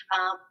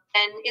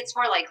 then it's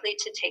more likely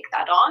to take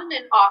that on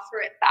and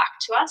offer it back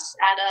to us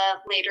at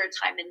a later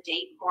time and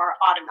date more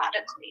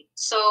automatically.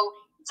 So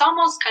it's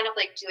almost kind of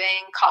like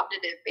doing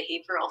cognitive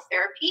behavioral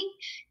therapy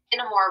in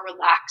a more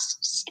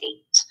relaxed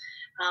state.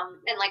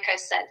 And like I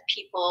said,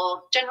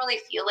 people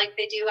generally feel like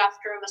they do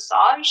after a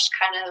massage,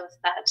 kind of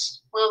that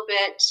little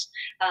bit,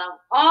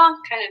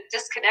 kind of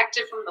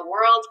disconnected from the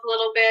world a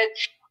little bit,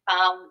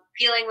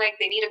 feeling like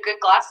they need a good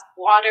glass of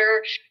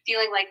water,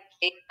 feeling like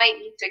they might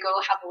need to go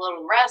have a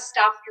little rest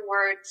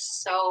afterwards.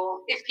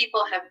 So if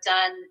people have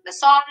done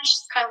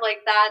massage, kind of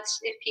like that.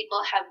 If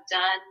people have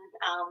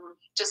done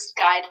just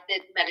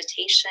guided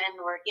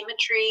meditation or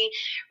imagery,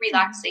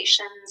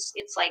 relaxations,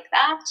 it's like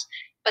that.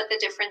 But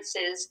the difference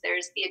is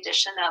there's the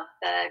addition of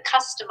the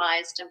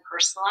customized and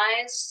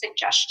personalized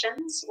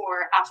suggestions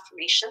or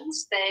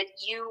affirmations that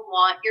you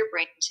want your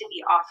brain to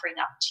be offering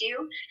up to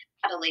you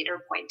at a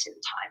later point in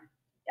time.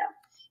 Yeah.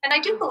 And I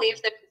do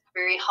believe that it's a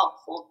very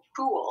helpful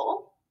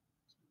tool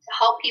to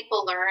help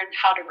people learn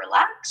how to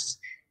relax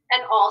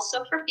and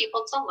also for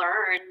people to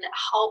learn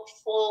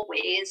helpful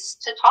ways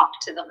to talk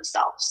to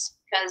themselves.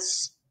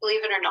 Because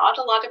believe it or not,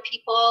 a lot of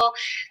people,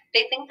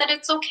 they think that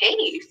it's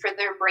okay for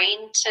their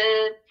brain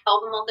to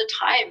tell them all the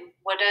time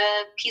what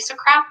a piece of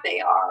crap they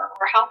are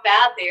or how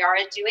bad they are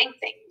at doing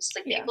things.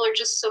 Like people are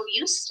just so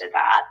used to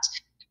that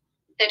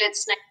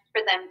it's nice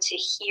for them to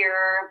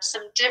hear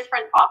some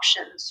different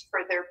options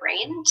for their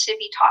brain to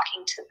be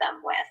talking to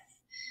them with.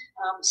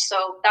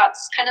 So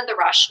that's kind of the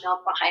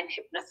rationale behind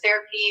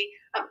hypnotherapy.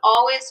 I'm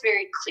always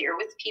very clear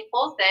with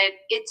people that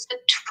it's a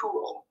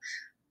tool.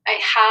 I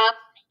have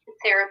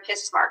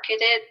therapists market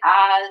it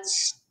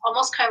as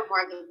almost kind of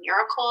more of a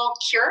miracle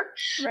cure,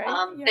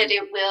 that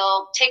it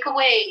will take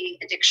away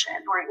addiction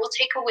or it will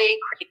take away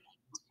cravings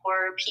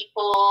or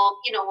people,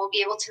 will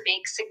be able to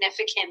make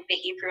significant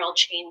behavioral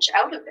change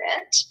out of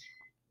it.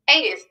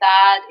 Hey, if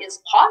that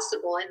is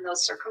possible in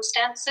those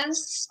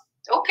circumstances,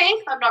 okay,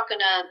 I'm not going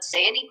to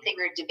say anything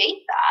or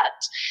debate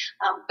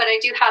that. But I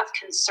do have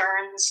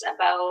concerns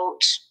about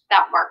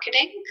that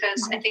marketing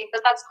because I think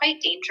that that's quite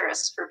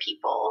dangerous for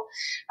people,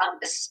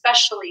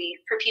 especially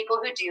for people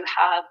who do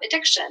have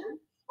addiction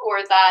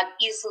or that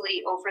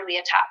easily overly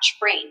attached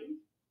brain,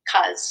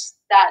 because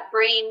that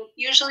brain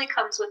usually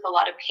comes with a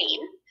lot of pain,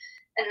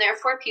 and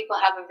therefore people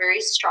have a very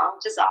strong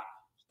desire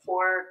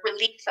for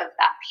relief of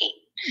that pain.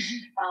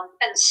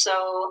 And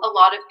so a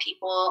lot of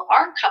people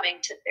are coming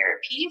to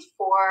therapy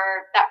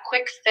for that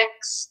quick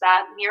fix,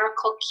 that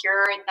miracle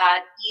cure,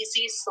 that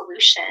easy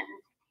solution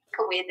to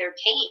take away their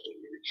pain.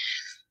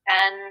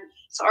 And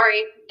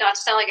sorry, not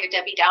to sound like a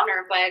Debbie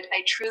Downer, but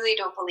I truly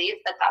don't believe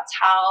that that's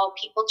how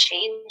people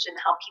change and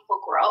how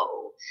people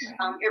grow.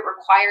 It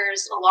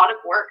requires a lot of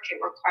work. It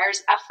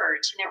requires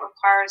effort and it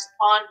requires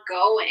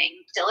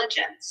ongoing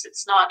diligence.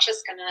 It's not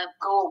just going to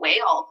go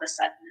away all of a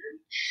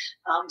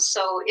sudden.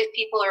 So if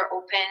people are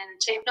open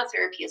to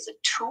hypnotherapy as a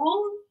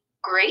tool,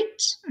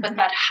 great, but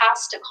that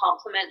has to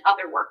complement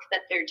other work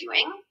that they're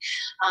doing.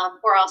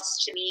 Or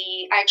else, to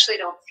me, I actually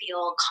don't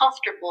feel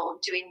comfortable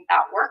doing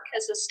that work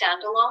as a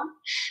standalone,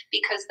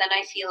 because then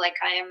I feel like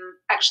I am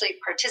actually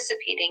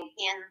participating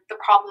in the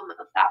problem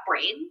of that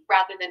brain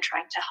rather than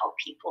trying to help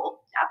people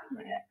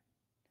navigate it.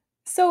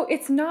 So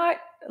it's not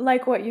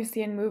like what you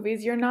see in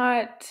movies. You're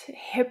not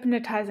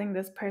hypnotizing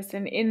this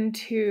person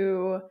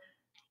into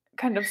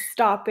kind of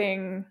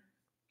stopping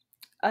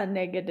a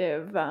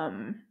negative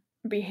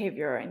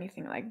behavior or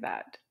anything like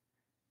that.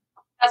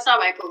 That's not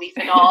my belief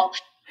at all.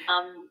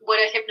 What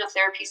a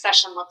hypnotherapy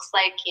session looks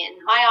like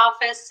in my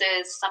office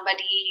is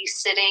somebody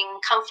sitting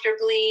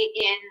comfortably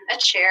in a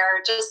chair,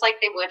 just like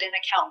they would in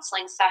a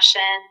counseling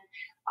session,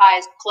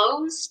 eyes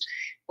closed.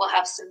 We'll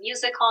have some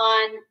music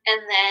on,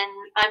 and then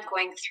I'm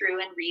going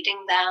through and reading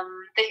them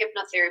the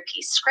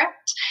hypnotherapy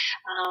script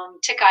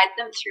to guide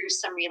them through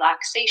some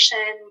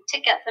relaxation,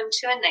 to get them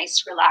to a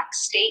nice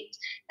relaxed state,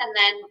 and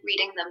then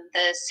reading them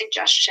the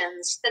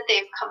suggestions that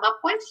they've come up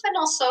with and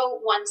also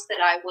ones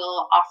that I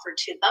will offer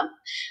to them.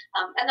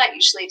 And that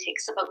usually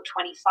takes about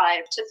 25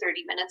 to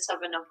 30 minutes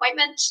of an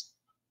appointment.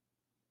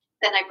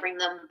 Then I bring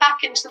them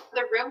back into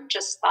the room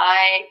just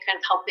by kind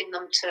of helping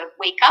them to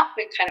wake up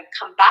and kind of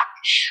come back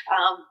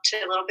to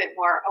a little bit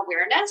more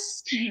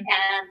awareness.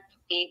 And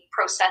we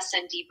process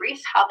and debrief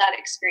how that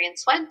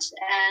experience went,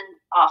 and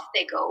off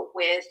they go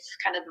with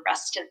kind of the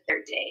rest of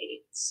their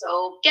day.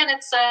 So again,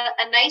 it's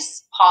a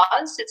nice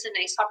pause. It's a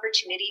nice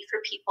opportunity for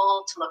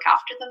people to look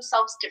after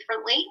themselves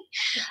differently.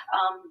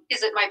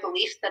 Is it my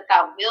belief that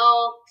that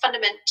will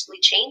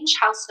fundamentally change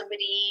how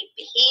somebody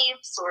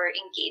behaves or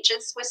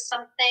engages with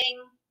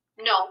something?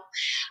 No,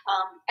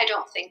 I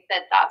don't think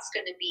that that's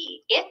going to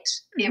be it.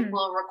 It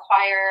will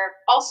require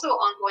also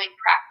ongoing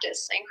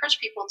practice. I encourage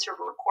people to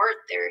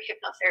record their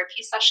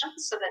hypnotherapy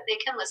sessions so that they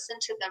can listen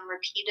to them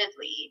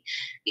repeatedly,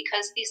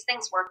 because these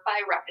things work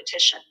by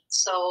repetition.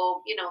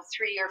 So,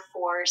 3 or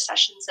 4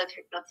 sessions of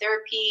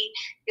hypnotherapy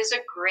is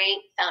a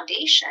great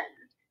foundation,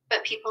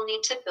 but people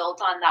need to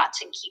build on that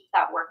and keep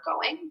that work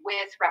going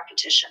with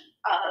repetition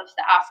of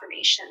the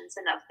affirmations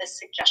and of the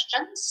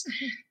suggestions.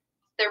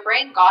 Their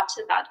brain got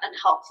to that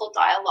unhelpful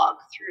dialogue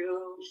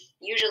through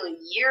usually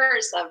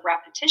years of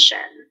repetition.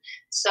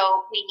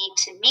 So we need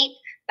to meet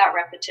that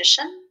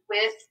repetition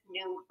with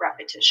new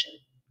repetition.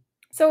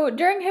 So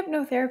during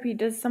hypnotherapy,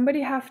 does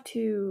somebody have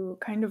to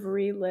kind of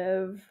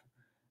relive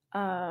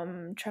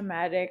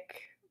traumatic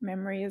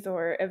memories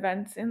or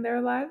events in their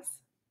lives?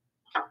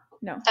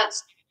 No.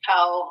 That's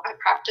how I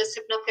practice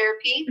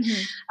hypnotherapy.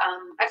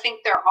 I think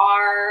there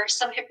are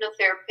some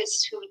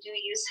hypnotherapists who do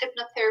use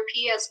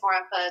hypnotherapy as more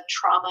of a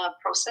trauma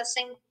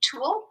processing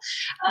tool,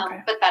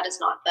 but that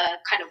is not the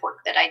kind of work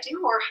that I do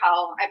or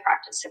how I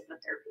practice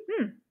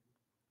hypnotherapy.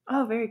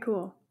 Oh, very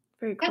cool.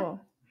 Very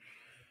cool.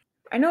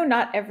 I know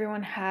not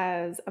everyone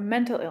has a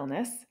mental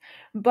illness,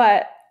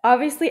 but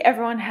obviously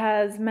everyone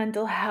has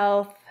mental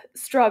health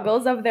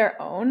struggles of their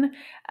own,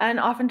 and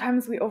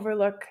oftentimes we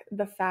overlook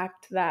the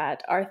fact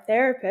that our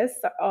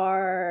therapists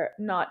are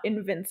not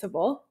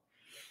invincible.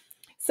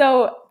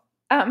 So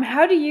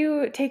how do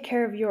you take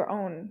care of your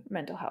own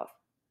mental health?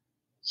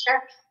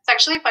 Sure. It's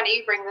actually funny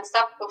you bring this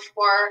up.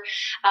 Before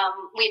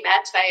we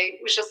met, I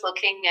was just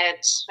looking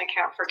at, I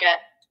can't forget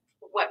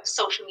what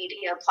social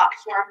media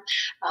platform,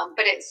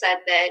 but it said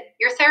that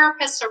your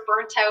therapists are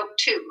burnt out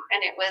too,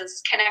 and it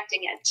was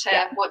connecting it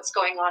to what's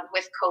going on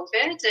with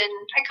COVID.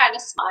 And I kind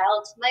of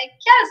smiled, like,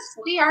 yes,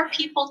 we are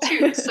people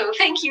too. So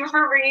thank you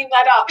for bringing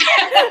that up.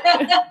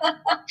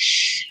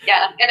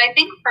 And I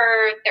think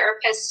for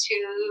therapists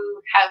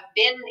who have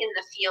been in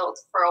the field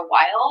for a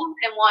while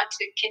and want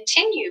to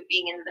continue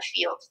being in the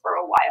field for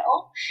a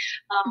while,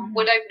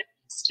 what I've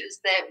noticed is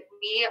that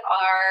we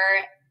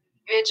are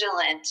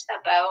vigilant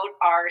about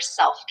our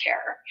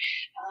self-care.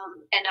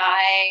 And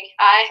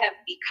I have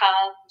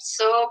become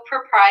so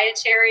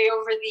proprietary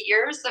over the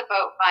years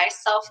about my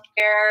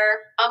self-care.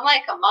 I'm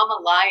like a mama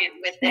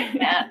lion with it,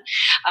 man,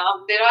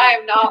 that I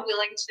am not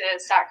willing to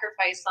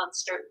sacrifice on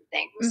certain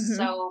things.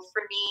 So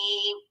for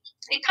me,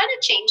 it kind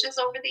of changes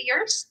over the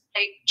years.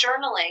 Like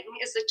journaling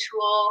is a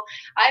tool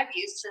I've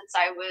used since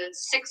I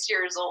was 6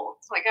 years old.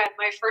 Like I had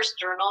my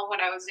first journal when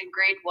I was in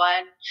grade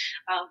 1.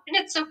 And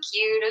it's so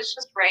cute. It's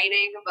just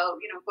writing about,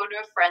 going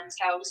to a friend's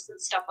house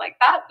and stuff like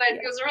that. But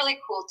it was a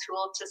really cool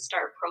tool to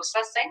start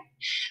processing.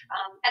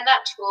 And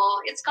that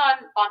tool, it's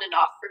gone on and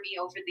off for me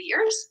over the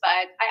years,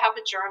 but I have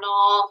a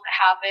journal, I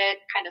have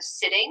it kind of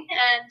sitting.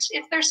 And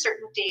if there's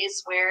certain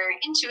days where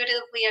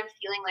intuitively I'm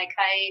feeling like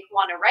I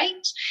want to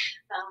write,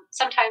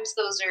 sometimes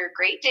those are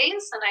great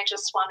days and I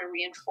just want to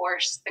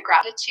reinforce the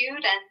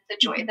gratitude and the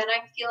joy that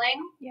I'm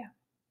feeling.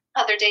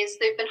 Other days,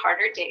 they've been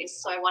harder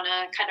days, so I want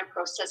to kind of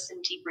process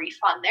and debrief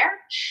on there.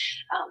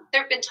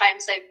 There have been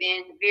times I've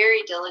been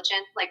very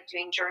diligent, like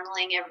doing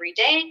journaling every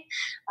day,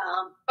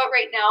 but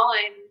right now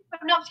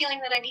I'm not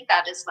feeling that I need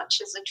that as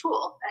much as a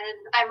tool, and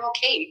I'm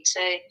okay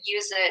to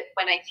use it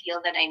when I feel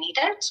that I need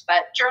it.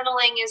 But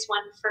journaling is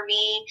one for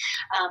me.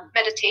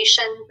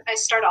 Meditation, I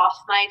start off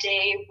my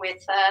day with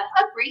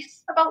a brief,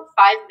 about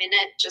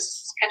 5-minute,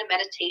 just kind of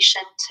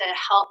meditation to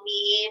help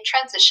me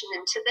transition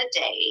into the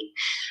day.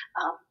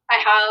 I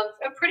have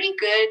a pretty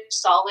good,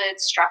 solid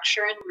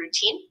structure and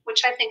routine,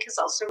 which I think is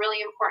also really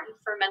important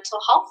for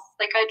mental health.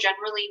 Like I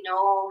generally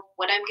know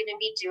what I'm going to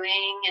be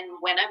doing and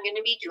when I'm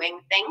going to be doing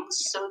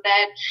things so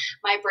that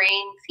my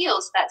brain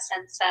feels that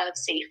sense of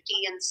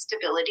safety and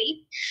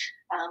stability.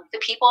 The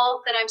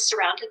people that I'm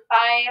surrounded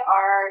by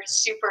are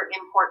super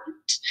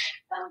important.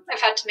 I've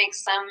had to make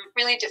some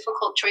really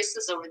difficult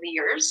choices over the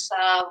years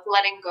of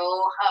letting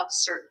go of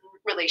certain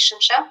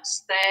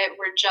relationships that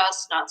were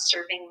just not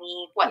serving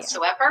me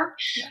whatsoever,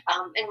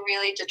 and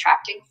really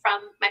detracting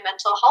from my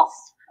mental health.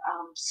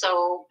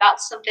 So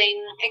that's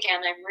something,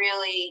 again, I'm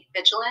really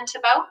vigilant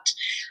about,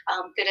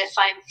 that if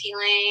I'm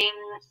feeling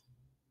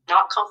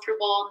not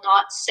comfortable,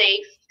 not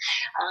safe,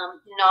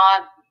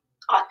 not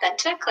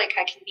authentic, like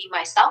I can be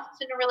myself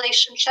in a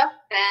relationship,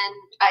 and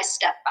I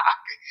step back.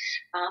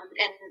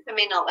 And I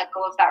may not let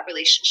go of that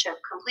relationship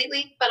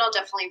completely, but I'll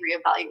definitely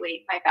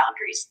reevaluate my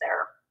boundaries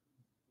there.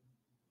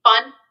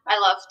 Fun. I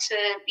love to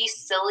be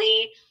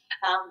silly.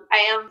 I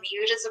am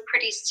viewed as a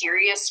pretty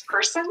serious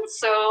person,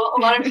 so a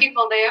lot of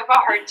people, they have a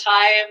hard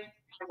time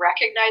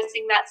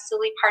recognizing that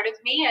silly part of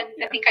me. And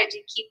I think I do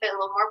keep it a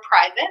little more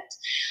private.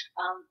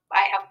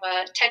 I have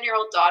a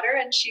 10-year-old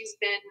daughter, and she's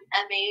been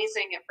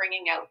amazing at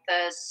bringing out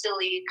the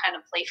silly, kind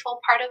of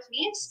playful part of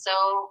me.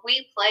 So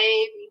we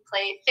play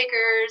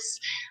figures,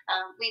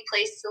 we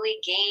play silly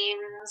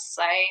games.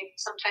 I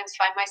sometimes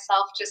find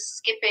myself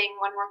just skipping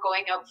when we're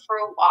going out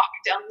for a walk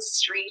down the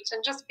street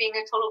and just being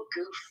a total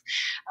goof.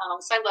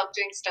 So I love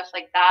doing stuff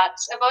like that.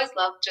 I've always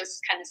loved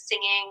just kind of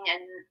singing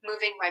and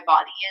moving my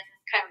body in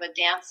kind of a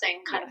dancing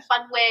kind of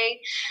fun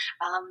way.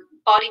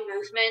 Body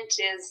movement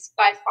is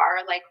by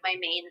far like my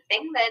main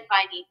thing that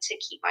I need to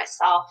keep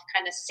myself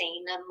kind of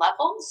sane and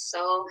level.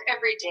 So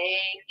every day,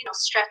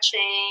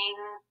 stretching,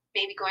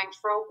 maybe going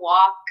for a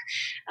walk.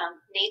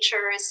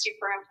 Nature is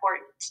super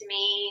important to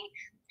me.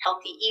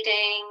 Healthy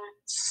eating,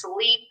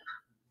 sleep.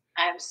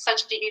 I'm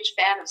such a huge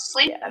fan of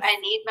sleep. Yes. I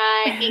need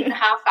my 8.5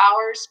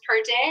 hours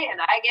per day, and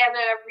I get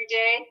it every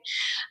day.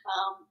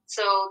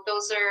 So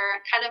those are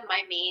kind of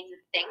my main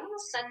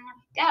things. And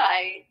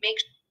I make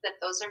sure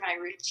that those are my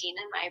routine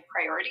and my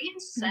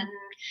priorities. And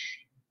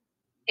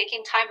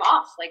taking time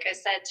off, like I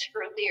said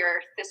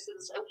earlier, this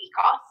is a week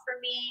off for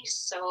me.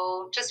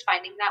 So just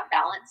finding that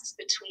balance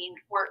between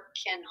work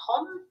and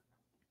home.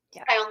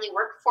 I only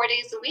work 4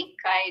 days a week.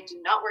 I do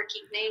not work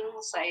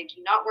evenings. I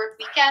do not work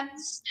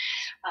weekends.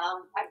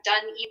 I've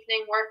done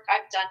evening work.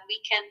 I've done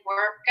weekend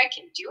work. I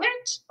can do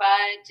it,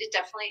 but it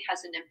definitely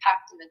has an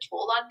impact and a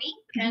toll on me.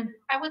 And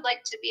I would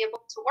like to be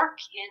able to work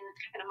in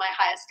kind of my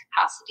highest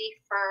capacity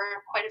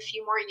for quite a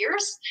few more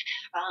years.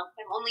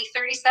 I'm only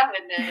 37,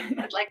 and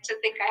I'd like to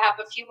think I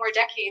have a few more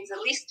decades at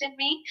least in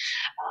me.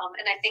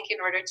 And I think in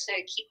order to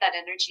keep that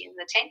energy in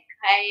the tank,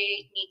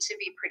 I need to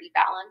be pretty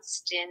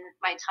balanced in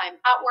my time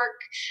at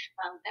work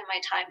and my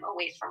time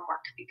away from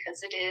work,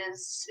 because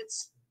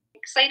it's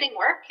exciting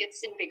work,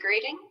 it's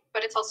invigorating,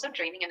 but it's also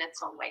draining in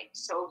its own way.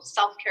 So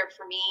self-care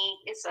for me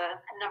is a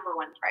number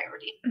one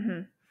priority.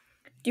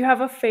 Do you have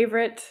a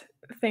favorite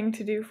thing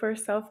to do for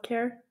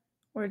self-care,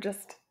 or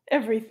just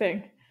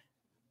everything?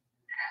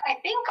 I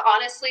think,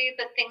 honestly,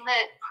 the thing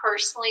that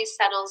personally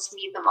settles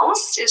me the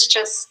most is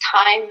just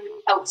time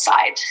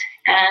outside,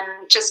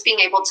 and just being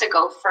able to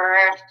go for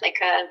like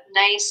a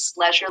nice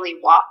leisurely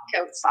walk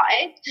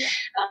outside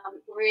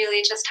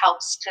really just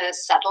helps to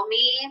settle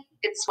me.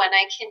 It's when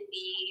I can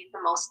be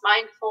the most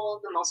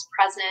mindful, the most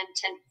present,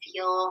 and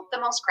feel the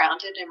most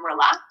grounded and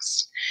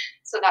relaxed.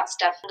 So that's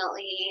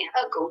definitely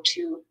a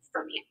go-to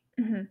for me.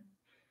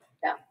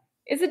 Yeah.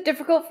 Is it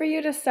difficult for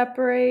you to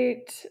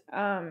separate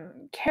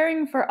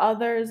caring for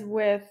others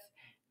with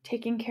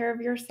taking care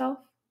of yourself?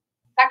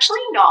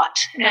 Actually not.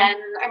 And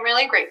I'm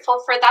really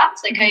grateful for that.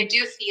 Like, I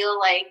do feel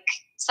like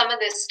some of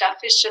this stuff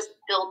is just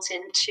built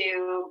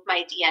into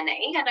my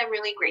DNA, and I'm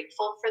really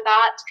grateful for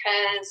that,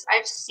 because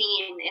I've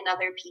seen in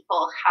other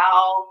people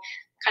how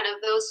kind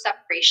of those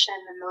separation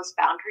and those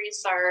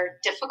boundaries are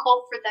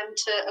difficult for them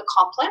to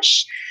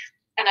accomplish.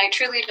 And I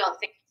truly don't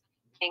think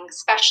anything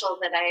special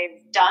that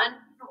I've done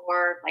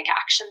or like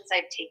actions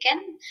I've taken.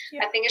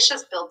 I think it's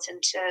just built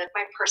into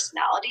my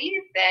personality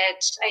that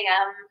I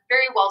am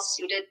very well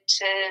suited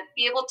to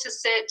be able to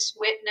sit,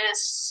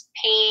 witness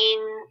pain,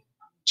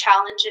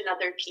 challenge in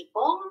other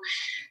people,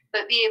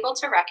 but be able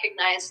to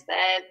recognize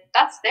that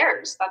that's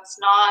theirs. That's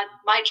not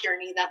my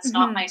journey. That's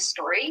not my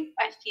story.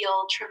 I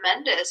feel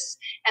tremendous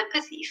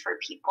empathy for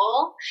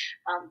people,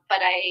 but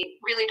I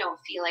really don't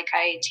feel like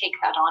I take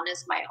that on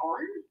as my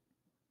own.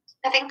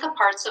 I think the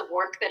parts of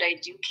work that I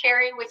do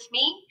carry with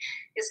me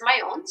is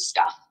my own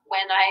stuff.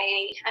 When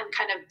I am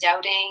kind of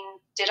doubting,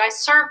 did I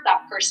serve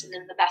that person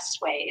in the best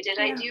way? Did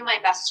I do my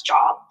best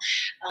job?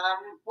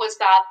 Was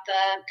that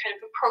the kind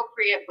of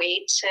appropriate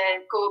way to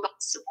go about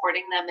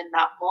supporting them in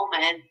that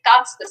moment?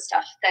 That's the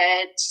stuff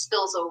that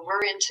spills over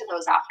into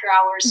those after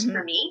hours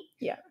for me.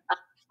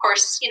 Of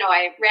course,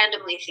 I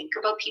randomly think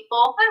about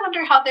people. I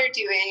wonder how they're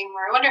doing,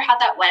 or I wonder how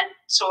that went,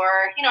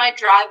 or, I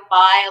drive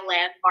by a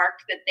landmark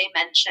that they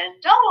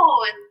mentioned.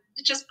 Oh, and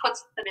it just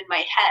puts them in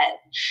my head.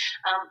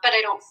 But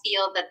I don't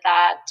feel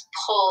that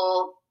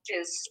pull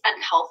is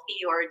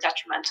unhealthy or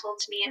detrimental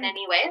to me in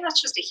any way.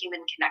 That's just a human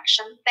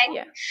connection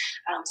thing.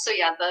 So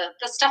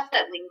the stuff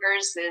that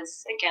lingers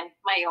is, again,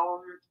 my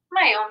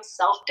own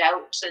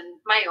self-doubt and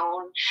my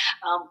own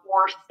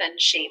worth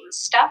and shame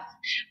stuff,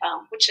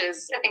 which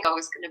is, I think,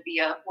 always going to be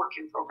a work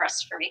in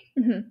progress for me.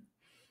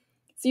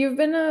 So you've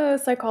been a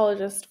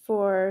psychologist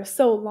for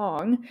so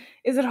long.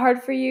 Is it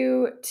hard for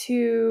you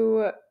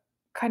to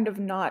kind of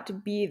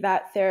not be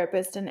that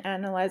therapist and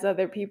analyze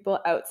other people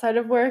outside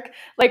of work,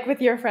 like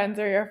with your friends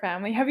or your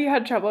family? Have you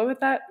had trouble with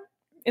that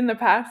in the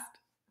past?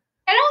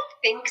 I don't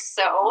think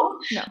so.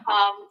 No.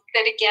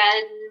 That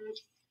again,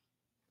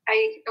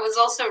 I was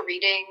also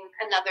reading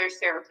another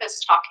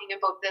therapist talking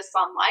about this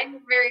online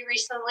very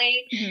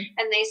recently,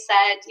 and they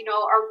said,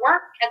 our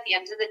work at the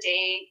end of the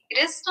day,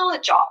 it is still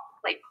a job.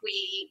 Like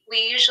we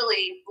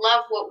usually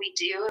love what we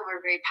do and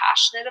we're very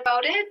passionate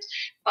about it,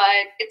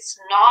 but it's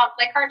not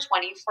like our 24/7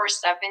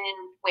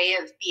 way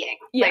of being.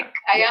 Like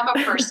I am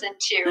a person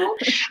too.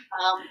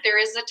 There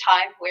is a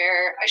time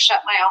where I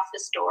shut my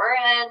office door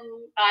and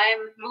I'm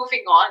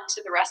moving on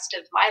to the rest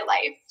of my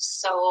life.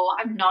 So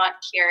I'm not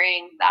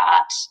carrying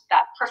that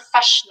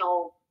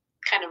professional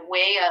kind of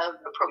way of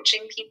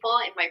approaching people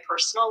in my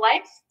personal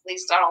life. At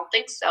least I don't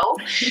think so.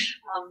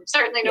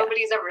 Certainly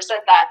nobody's ever said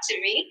that to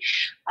me.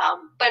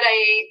 But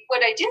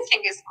what I do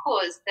think is cool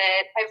is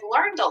that I've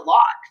learned a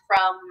lot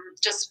from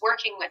just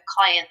working with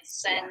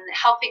clients and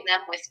helping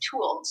them with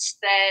tools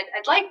that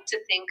I'd like to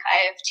think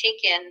I've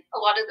taken a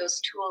lot of those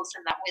tools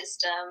and that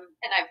wisdom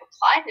and I've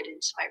applied it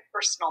into my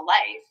personal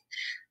life.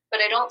 But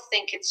I don't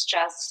think it's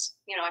just,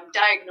 I'm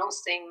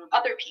diagnosing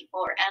other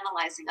people or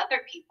analyzing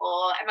other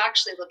people. I'm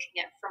actually looking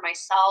at for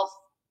myself,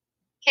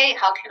 hey,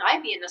 how can I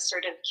be an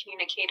assertive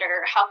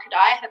communicator? How could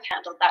I have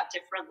handled that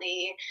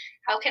differently?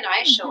 How can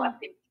I show up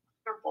in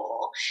a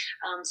role?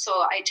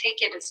 So I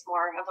take it as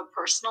more of a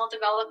personal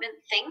development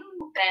thing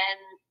than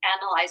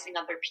analyzing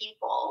other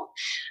people.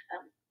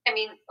 I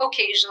mean,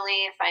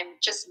 occasionally if I'm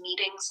just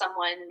meeting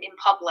someone in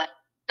public,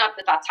 not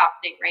that that's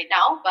happening right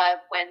now,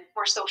 but when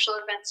more social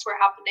events were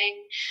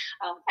happening,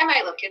 I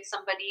might look at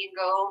somebody and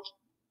go,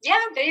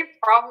 yeah, they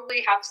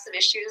probably have some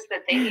issues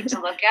that they need to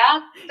look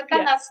at. But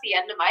then that's the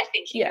end of my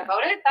thinking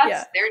about it.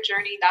 That's their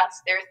journey.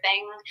 That's their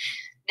thing.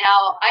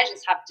 Now I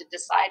just have to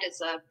decide as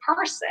a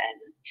person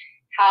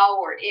how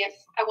or if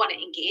I want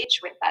to engage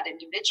with that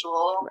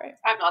individual. Right.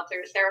 I'm not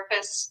their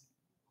therapist.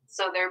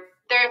 So their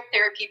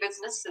therapy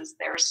business is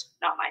theirs,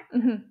 not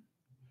mine.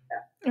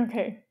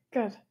 Okay,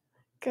 good.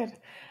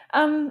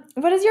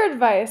 What is your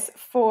advice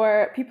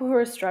for people who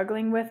are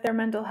struggling with their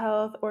mental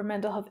health or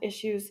mental health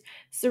issues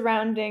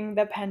surrounding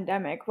the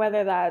pandemic,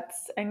 whether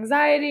that's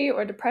anxiety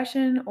or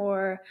depression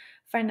or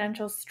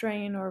financial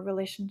strain or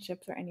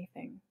relationships or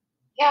anything?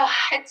 Yeah,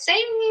 I'd say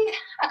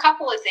a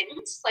couple of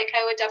things. Like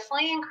I would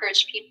definitely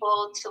encourage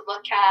people to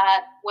look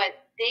at what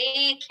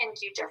they can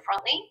do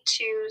differently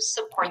to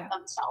support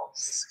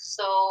themselves.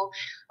 So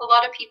a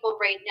lot of people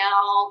right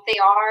now,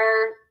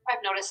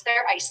 I've noticed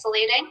they're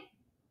isolating.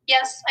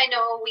 Yes, I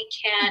know we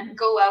can't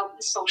go out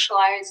and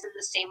socialize in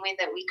the same way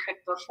that we could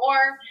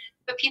before,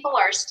 but people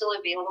are still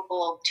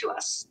available to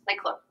us.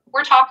 Like, look,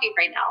 we're talking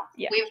right now.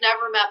 We've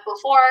never met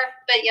before,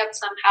 but yet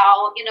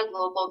somehow in a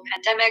global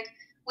pandemic,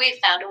 we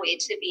found a way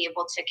to be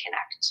able to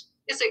connect.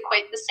 Is it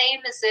quite the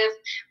same as if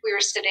we were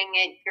sitting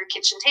at your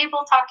kitchen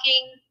table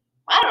talking?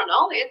 I don't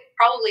know. It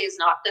probably is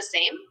not the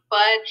same,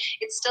 but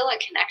it's still a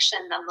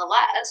connection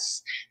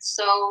nonetheless.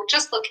 So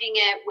just looking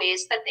at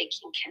ways that they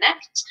can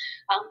connect,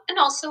 and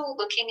also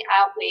looking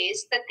at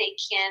ways that they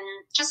can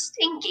just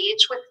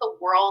engage with the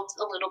world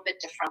a little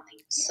bit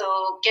differently.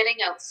 So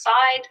getting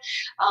outside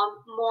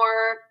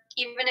more,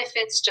 even if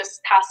it's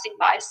just passing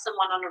by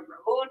someone on a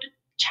road,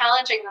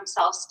 challenging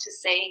themselves to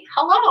say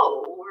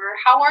hello or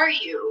how are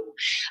you,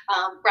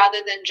 rather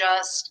than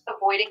just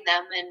avoiding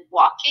them and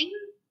walking.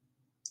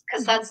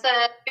 Because that's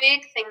the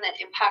big thing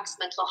that impacts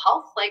mental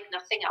health like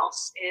nothing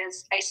else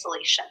is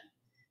isolation.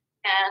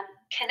 And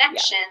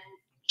connection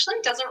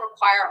actually doesn't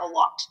require a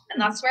lot.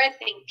 And that's where I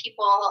think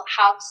people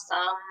have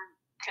some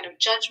kind of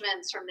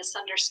judgments or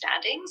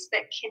misunderstandings,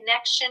 that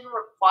connection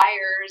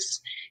requires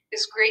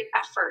this great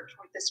effort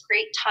or this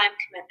great time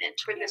commitment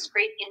or this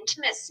great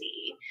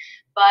intimacy.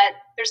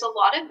 But there's a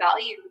lot of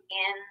value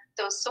in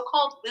those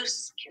so-called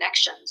loose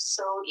connections.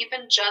 So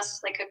even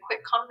just like a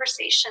quick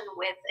conversation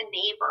with a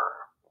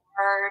neighbor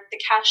or the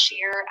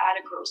cashier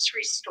at a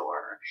grocery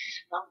store,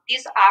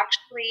 these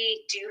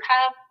actually do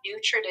have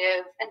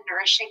nutritive and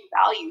nourishing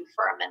value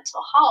for our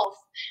mental health.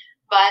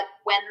 But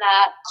when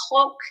that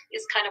cloak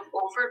is kind of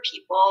over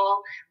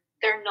people,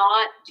 they're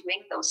not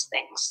doing those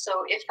things.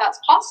 So if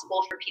that's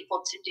possible for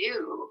people to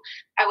do,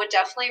 I would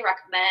definitely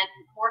recommend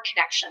more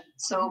connection.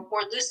 So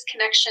more loose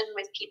connection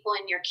with people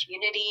in your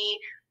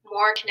community,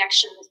 more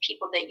connection with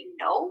people that you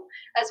know,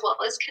 as well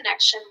as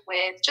connection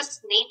with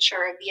just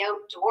nature, the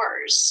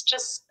outdoors,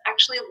 just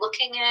actually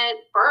looking at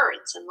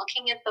birds and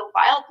looking at the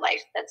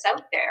wildlife that's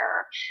out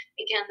there.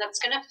 Again, that's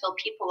going to fill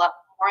people up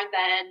more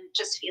than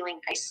just feeling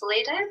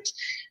isolated.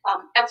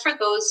 And for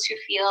those who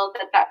feel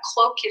that that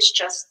cloak is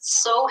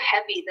just so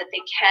heavy that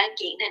they can't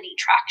gain any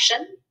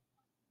traction,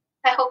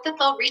 I hope that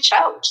they'll reach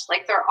out.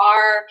 Like there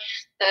are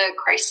the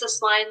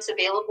crisis lines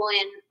available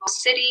in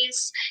most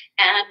cities,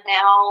 and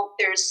now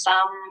there's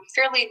some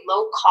fairly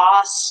low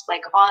cost,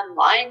 like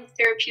online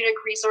therapeutic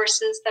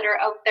resources that are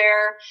out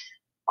there.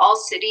 All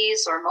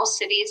cities or most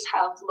cities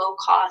have low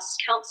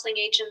cost counseling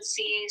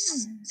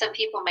agencies. Some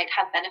people might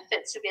have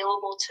benefits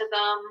available to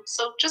them.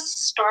 So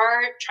just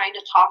start trying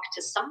to talk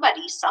to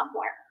somebody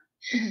somewhere.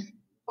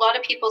 A lot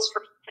of people's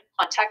first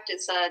contact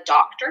is a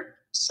doctor.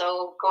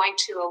 So going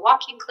to a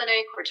walking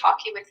clinic or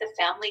talking with a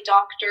family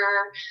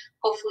doctor,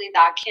 hopefully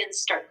that can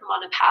start them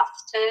on a path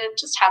to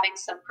just having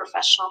some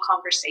professional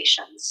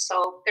conversations.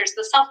 So there's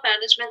the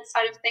self-management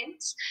side of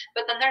things,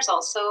 but then there's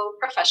also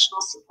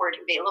professional support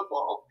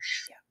available.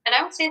 And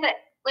I would say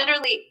that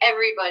literally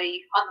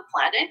everybody on the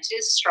planet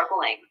is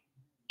struggling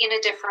in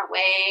a different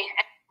way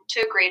and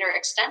to a greater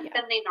extent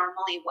than they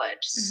normally would.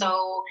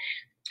 So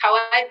how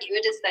I view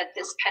it is that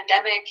this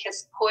pandemic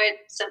has put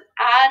some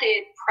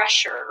added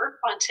pressure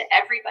onto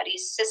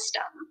everybody's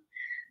system.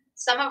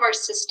 Some of our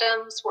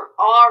systems were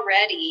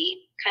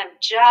already kind of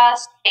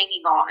just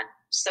hanging on.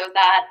 So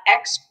that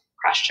extra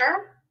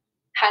pressure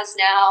has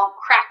now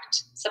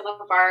cracked some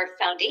of our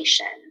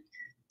foundation.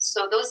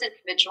 So those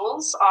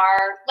individuals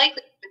are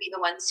likely to be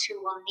the ones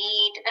who will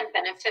need and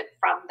benefit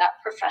from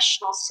that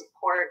professional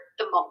support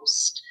the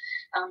most,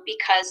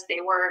 because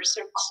they were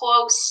sort of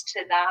close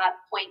to that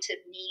point of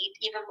need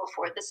even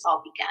before this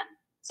all began.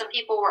 Some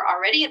people were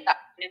already at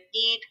that point of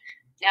need.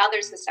 Now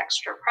there's this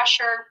extra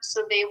pressure,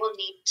 so they will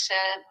need to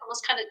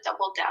almost kind of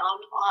double down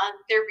on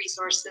their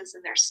resources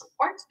and their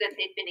supports that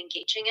they've been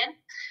engaging in.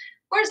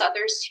 Whereas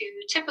others who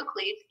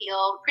typically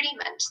feel pretty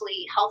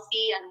mentally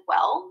healthy and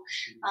well,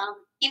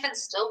 even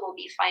still will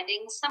be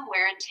finding some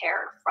wear and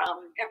tear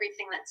from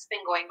everything that's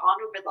been going on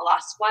over the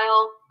last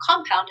while,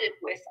 compounded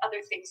with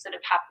other things that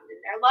have happened in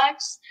their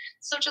lives.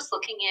 So just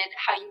looking at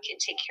how you can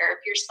take care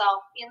of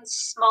yourself in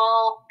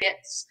small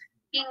bits,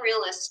 being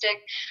realistic,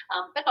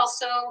 but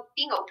also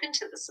being open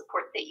to the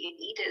support that you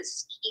need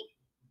is key.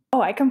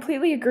 Oh, I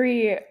completely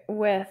agree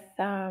with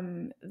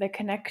the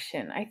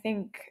connection.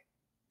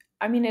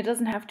 I mean, it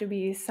doesn't have to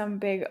be some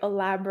big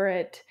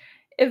elaborate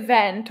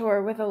event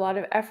or with a lot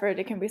of effort.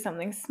 It can be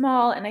something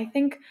small. And I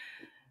think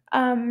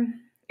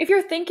if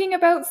you're thinking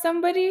about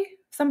somebody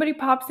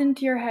pops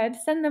into your head,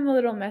 send them a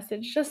little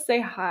message, just say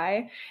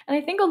hi. And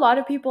I think a lot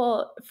of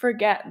people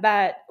forget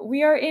that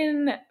we are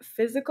in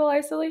physical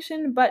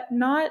isolation, but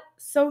not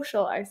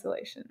social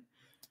isolation.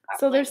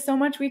 So there's so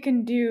much we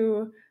can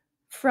do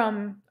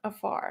from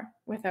afar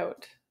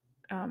without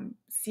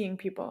seeing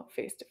people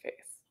face to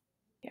face.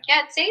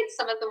 Yeah, I'd say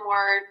some of the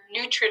more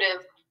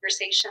nutritive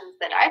conversations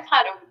that I've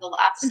had over the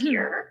last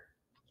year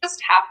just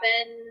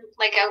happened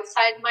like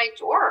outside my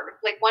door.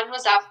 Like one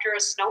was after a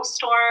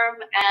snowstorm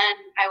and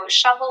I was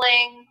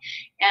shoveling,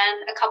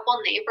 and a couple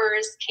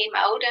neighbors came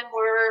out and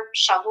were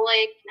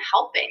shoveling and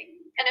helping.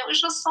 And it was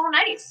just so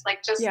nice,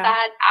 like just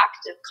that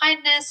act of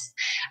kindness,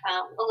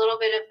 a little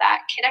bit of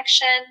that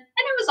connection.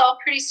 And it was all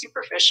pretty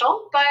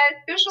superficial,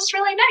 but it was just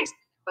really nice.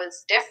 It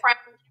was different,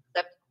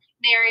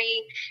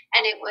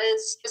 and it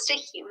was just a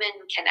human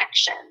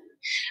connection.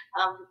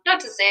 Not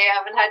to say I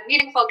haven't had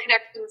meaningful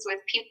connections with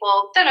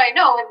people that I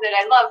know and that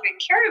I love and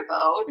care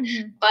about,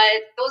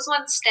 but those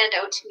ones stand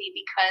out to me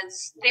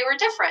because they were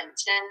different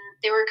and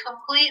they were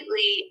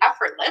completely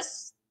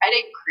effortless. I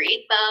didn't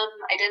create them.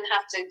 I didn't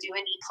have to do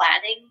any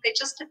planning. They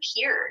just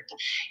appeared.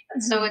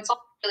 And so it's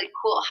all really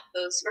cool how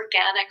those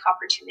organic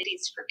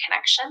opportunities for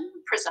connection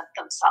present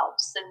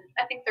themselves. And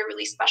I think they're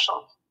really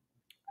special.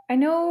 I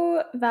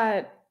know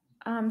that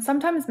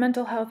sometimes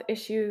mental health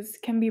issues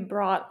can be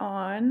brought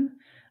on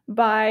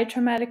by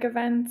traumatic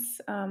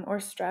events or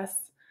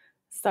stress,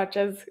 such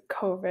as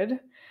COVID.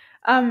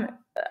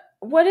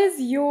 What is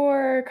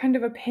your kind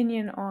of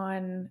opinion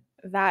on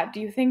that?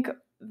 Do you think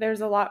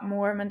there's a lot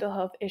more mental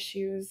health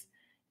issues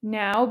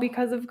now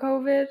because of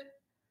COVID?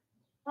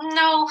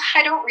 No,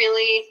 I don't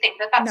really think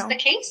that that's the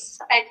case.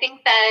 I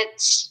think that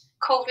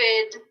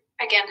COVID,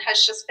 again,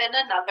 has just been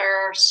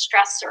another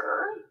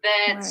stressor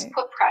that's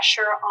put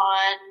pressure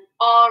on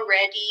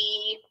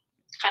already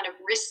kind of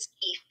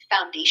risky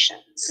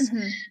foundations.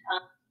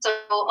 So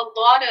a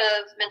lot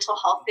of mental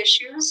health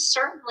issues,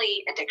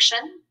 certainly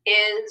addiction,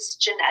 is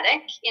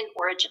genetic in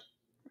origin.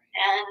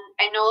 And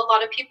I know a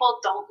lot of people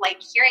don't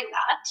like hearing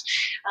that,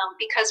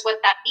 because what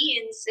that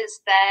means is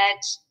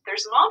that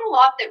there's not a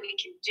lot that we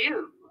can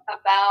do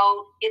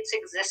about its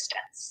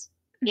existence.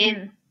 It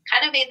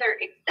kind of either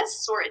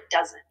exists or it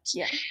doesn't.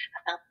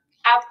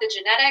 Have the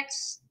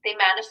genetics, they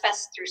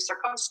manifest through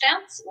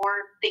circumstance,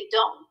 or they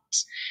don't.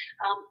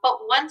 But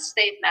once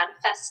they've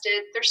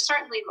manifested, there's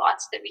certainly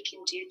lots that we can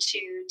do to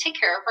take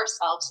care of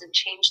ourselves and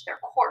change their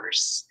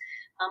course.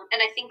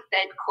 And I think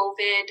that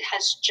COVID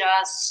has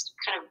just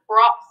kind of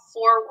brought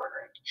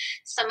forward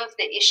some of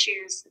the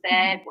issues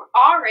that were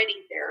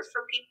already there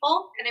for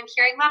people. And I'm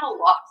hearing that a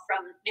lot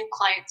from new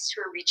clients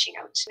who are reaching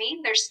out to me.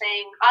 They're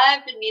saying,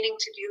 I've been meaning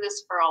to do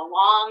this for a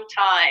long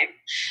time,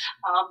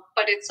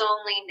 but it's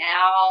only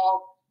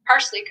now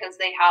partially because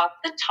they have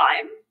the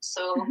time.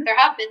 So there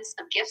have been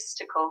some gifts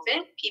to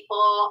COVID.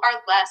 People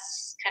are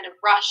less kind of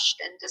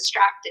rushed and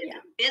distracted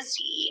and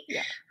busy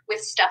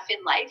with stuff in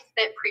life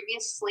that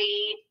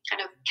previously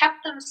kind of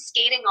kept them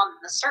skating on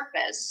the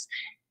surface,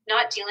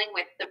 not dealing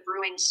with the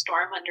brewing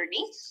storm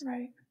underneath.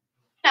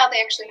 Now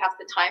they actually have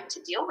the time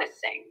to deal with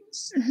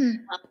things.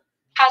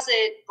 Has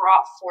it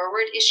brought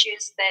forward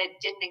issues that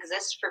didn't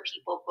exist for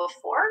people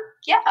before?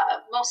 Yeah,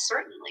 most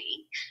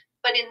certainly.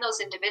 But in those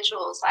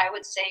individuals, I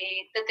would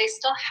say that they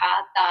still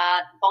had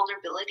that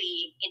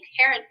vulnerability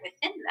inherent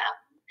within them,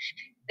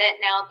 that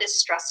now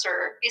this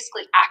stressor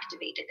basically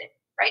activated it,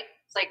 right?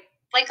 It's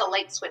like a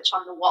light switch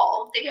on the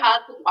wall. They had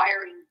the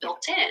wiring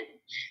built in.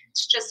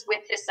 It's just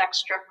with this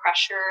extra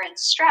pressure and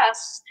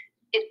stress,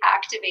 it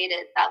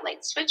activated that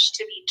light switch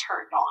to be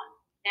turned on.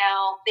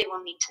 now they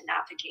will need to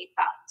navigate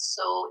that.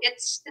 So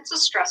it's a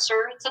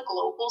stressor, it's a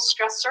global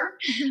stressor,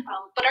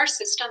 but our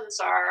systems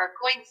are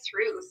going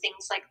through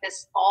things like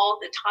this all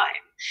the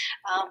time.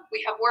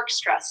 We have work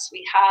stress,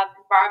 we have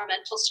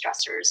environmental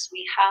stressors,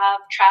 we have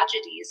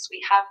tragedies, we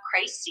have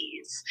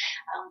crises.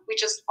 We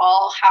just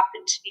all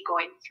happen to be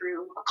going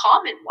through a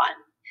common one.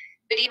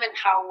 But even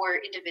how we're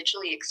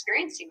individually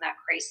experiencing that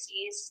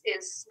crisis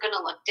is going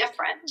to look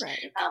different,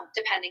 right.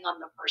 Depending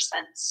on the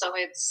person. So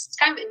it's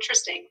kind of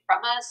interesting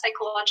from a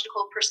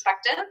psychological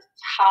perspective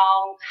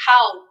how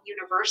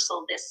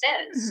universal this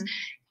is.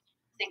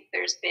 I think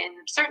there's been,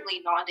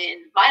 certainly not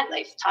in my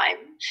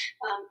lifetime,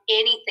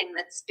 anything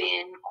that's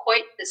been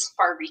quite this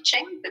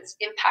far-reaching, that's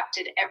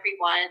impacted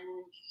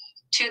everyone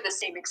to the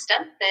same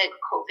extent that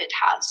COVID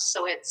has.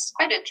 So it's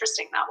quite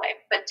interesting that way.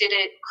 But did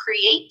it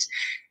create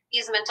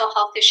these mental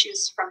health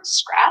issues from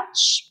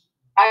scratch?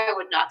 I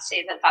would not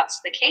say that that's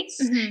the case.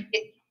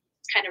 It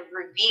kind of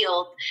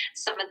revealed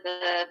some of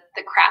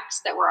the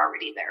cracks that were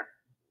already there.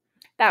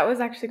 That was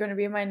actually going to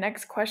be my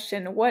next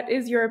question. What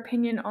is your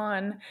opinion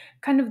on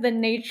kind of the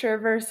nature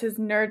versus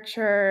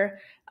nurture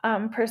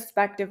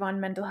perspective on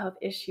mental health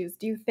issues?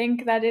 Do you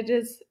think that it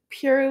is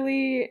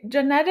purely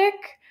genetic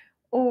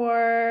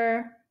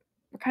or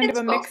kind It's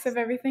of a both. mix of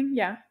everything?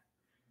 Yeah.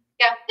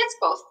 Yeah, it's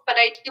both. But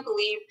I do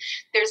believe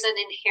there's an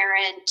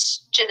inherent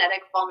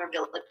genetic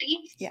vulnerability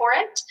for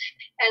it.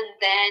 And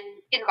then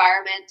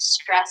environment,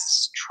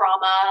 stress,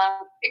 trauma,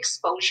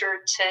 exposure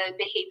to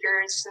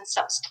behaviors and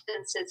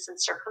substances and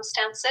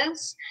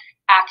circumstances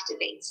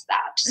activates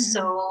that.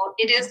 So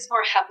it is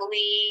more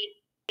heavily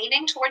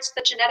leaning towards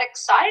the genetic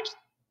side.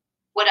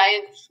 What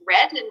I've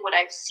read and what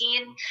I've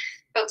seen,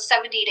 about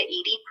 70 to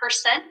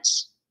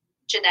 80%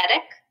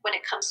 genetic when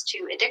it comes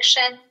to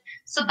addiction.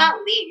 So that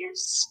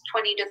leaves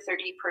 20 to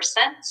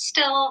 30%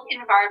 still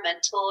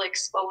environmental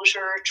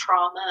exposure,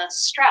 trauma,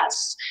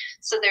 stress.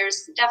 So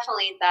there's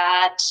definitely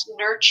that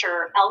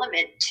nurture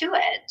element to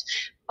it,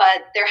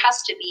 but there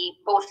has to be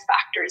both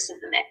factors in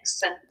the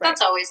mix. And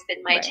that's always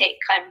been my take.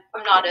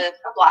 I'm not a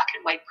black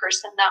and white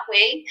person that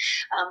way.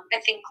 I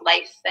think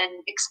life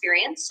and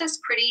experience is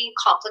pretty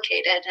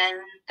complicated, and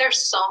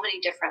there's so many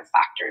different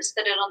factors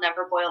that it'll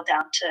never boil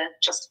down to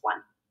just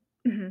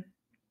one.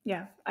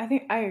 Yeah, I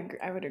think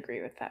I would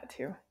agree with that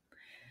too.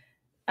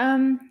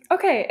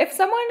 Okay, if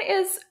someone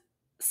is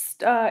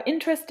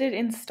interested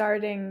in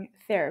starting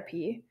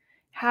therapy,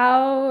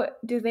 how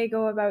do they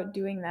go about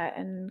doing that,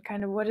 and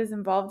kind of what is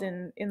involved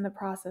in the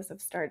process of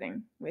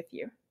starting with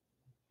you?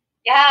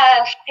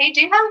 Yeah, I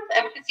do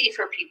have empathy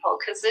for people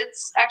because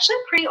it's actually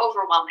pretty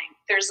overwhelming.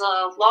 There's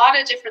a lot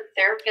of different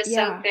therapists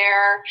out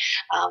there.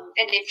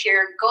 And if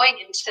you're going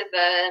into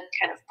the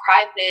kind of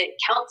private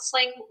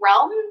counseling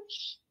realm,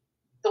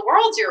 the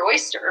world's your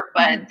oyster,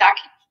 but that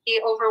can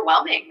be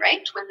overwhelming,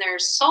 right? When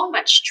there's so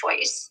much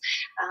choice,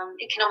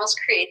 it can almost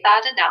create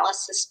that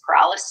analysis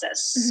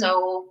paralysis.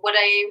 So what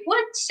I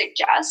would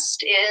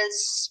suggest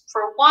is,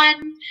 for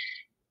one,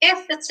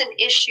 if it's an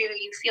issue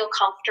you feel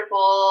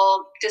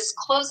comfortable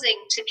disclosing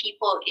to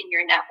people in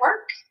your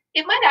network,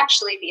 it might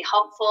actually be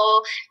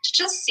helpful to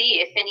just see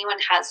if anyone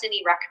has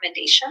any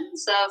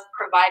recommendations of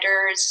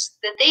providers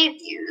that they've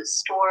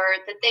used or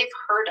that they've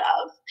heard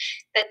of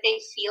that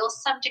they feel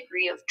some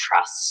degree of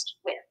trust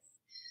with.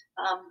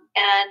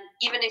 And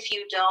even if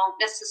you don't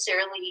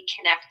necessarily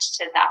connect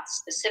to that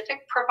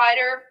specific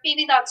provider,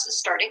 maybe that's a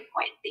starting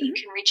point that you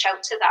can reach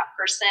out to that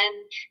person,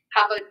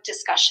 have a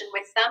discussion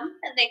with them,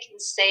 and they can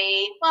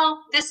say,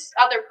 well, this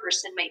other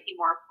person might be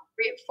more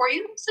appropriate for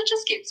you. So it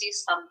just gives you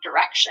some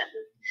direction.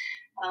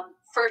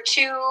 For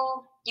two,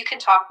 you can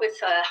talk with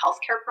a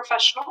healthcare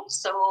professional.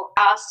 So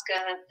ask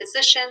a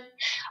physician,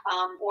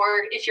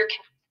 or if you're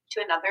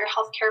to another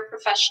healthcare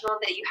professional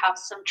that you have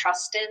some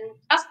trust in,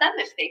 ask them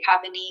if they have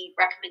any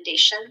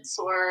recommendations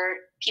or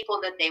people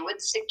that they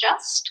would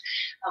suggest.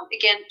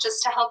 Again,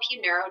 just to help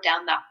you narrow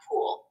down that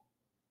pool.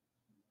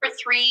 For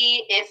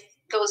three, if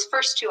those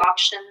first two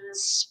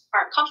options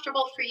aren't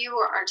comfortable for you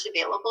or aren't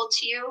available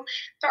to you,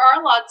 there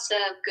are lots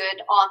of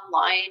good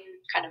online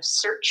kind of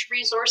search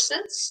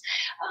resources.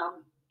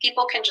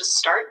 People can just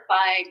start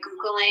by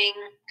Googling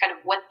kind of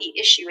what the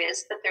issue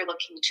is that they're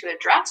looking to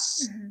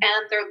address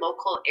and their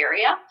local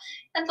area,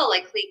 and they'll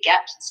likely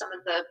get some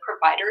of the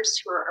providers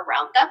who are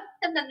around them,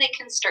 and then they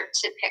can start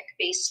to pick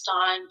based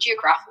on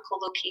geographical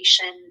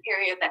location,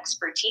 area of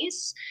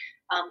expertise.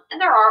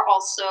 And there are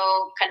also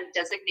kind of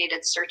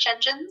designated search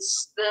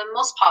engines. The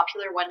most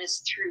popular one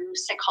is through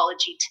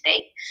Psychology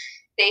Today.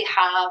 They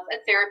have a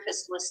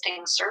therapist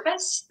listing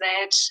service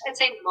that I'd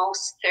say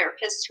most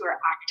therapists who are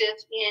active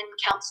in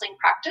counseling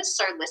practice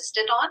are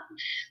listed on.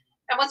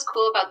 And what's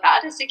cool about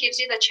that is it gives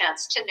you the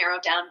chance to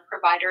narrow down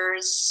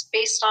providers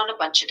based on a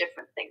bunch of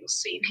different things.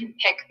 So you can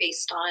pick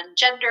based on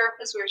gender,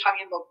 as we were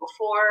talking about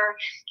before.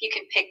 You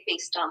can pick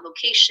based on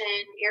location,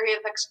 area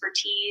of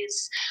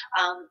expertise.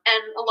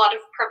 And a lot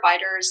of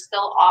providers,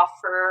 they'll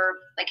offer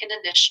like an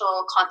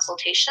initial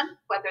consultation,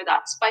 whether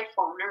that's by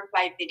phone or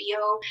by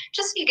video,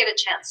 just so you get a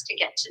chance to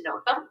get to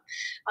know them.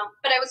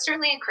 But I would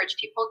certainly encourage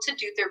people to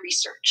do their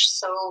research.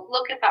 So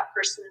look at that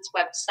person's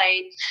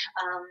website,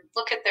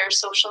 look at their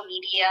social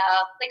media,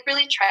 like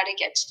really try to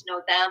get to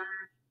know them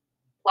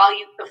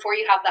before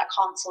you have that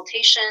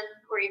consultation,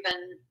 or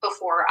even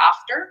before or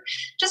after,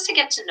 just to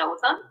get to know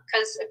them,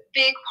 because a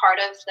big part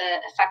of the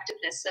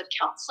effectiveness of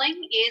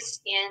counseling is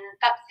in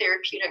that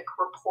therapeutic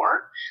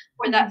rapport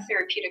or that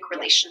therapeutic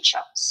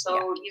relationship.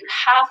 So you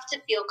have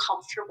to feel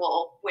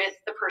comfortable with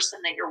the person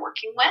that you're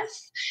working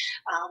with,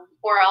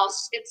 or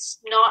else it's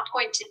not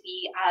going to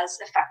be as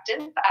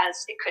effective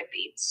as it could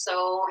be.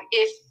 So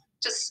if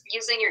just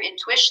using your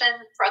intuition,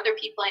 for other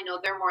people, I know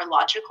they're more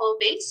logical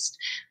based,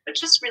 but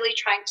just really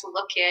trying to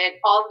look at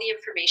all the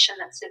information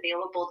that's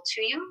available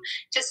to you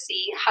to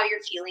see how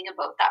you're feeling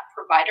about that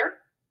provider.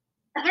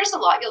 And there's a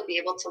lot you'll be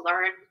able to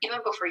learn even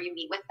before you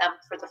meet with them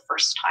for the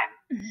first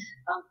time.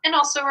 And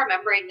also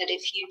remembering that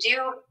if you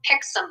do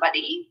pick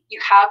somebody,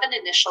 you have an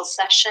initial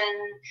session,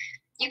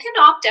 you can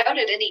opt out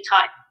at any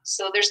time.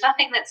 So there's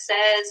nothing that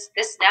says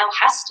this now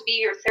has to be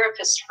your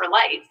therapist for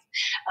life.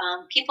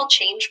 People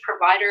change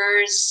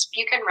providers.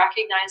 You can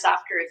recognize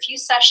after a few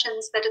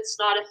sessions that it's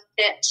not a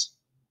fit.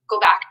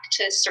 Go back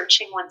to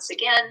searching once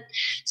again.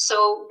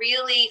 So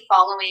really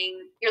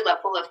following your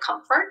level of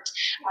comfort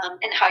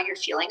and how you're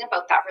feeling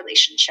about that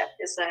relationship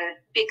is a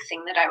big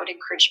thing that I would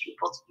encourage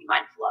people to be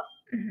mindful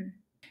of. Mm-hmm.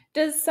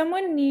 Does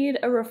someone need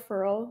a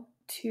referral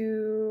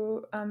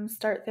to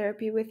start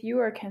therapy with you,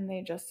 or can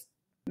they just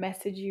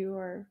message you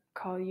or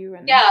call you?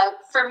 Yeah,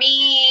 for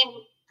me,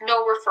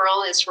 no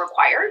referral is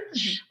required.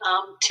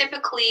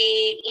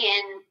 Typically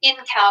in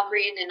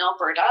Calgary and in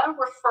Alberta,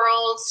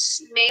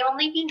 referrals may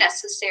only be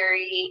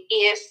necessary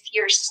if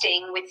you're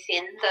staying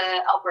within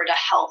the Alberta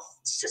health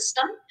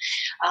system.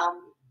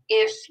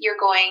 If you're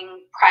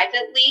going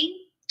privately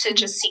to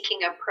just seeking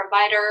a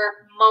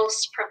provider,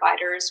 most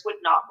providers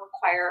would not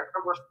require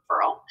a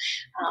referral.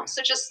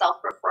 So just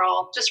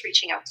self-referral, just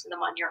reaching out to them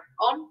on your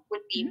own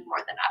would be more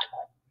than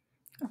adequate.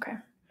 Okay.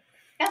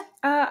 Yeah.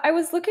 I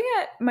was looking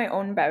at my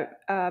own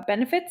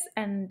benefits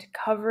and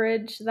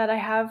coverage that I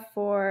have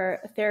for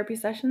therapy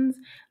sessions,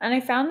 and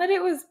I found that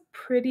it was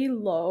pretty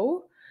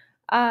low.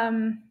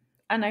 And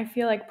I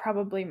feel like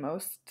probably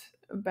most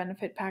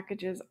benefit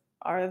packages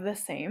are the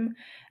same.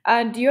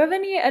 Do you have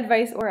any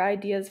advice or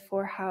ideas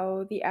for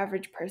how the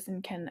average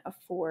person can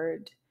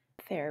afford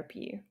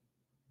therapy?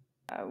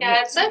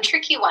 Yeah, it's a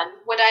tricky one.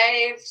 What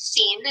I've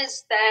seen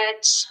is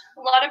that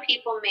a lot of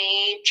people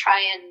may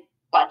try and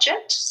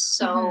budget.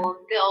 So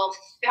they'll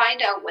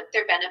find out what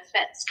their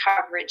benefits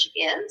coverage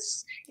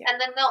is. And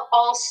then they'll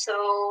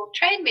also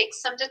try and make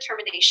some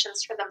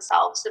determinations for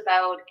themselves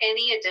about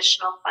any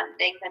additional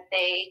funding that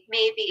they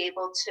may be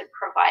able to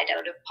provide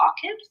out of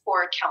pocket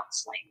for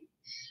counseling.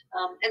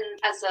 And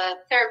as a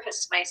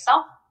therapist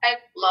myself,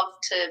 I'd love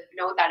to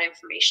know that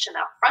information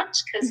up front,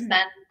 because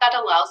then that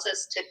allows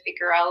us to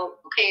figure out,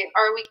 okay,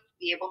 are we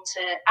be able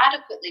to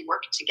adequately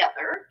work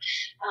together,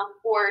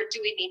 or do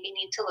we maybe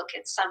need to look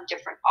at some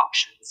different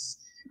options?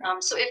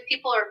 So if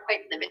people are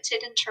quite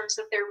limited in terms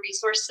of their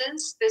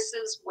resources, this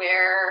is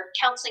where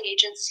counseling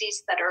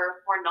agencies that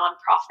are more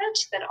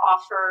nonprofit, that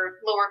offer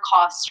lower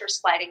cost or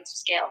sliding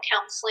scale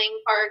counseling,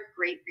 are a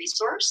great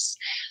resource.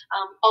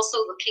 Also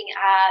looking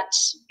at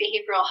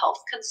behavioral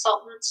health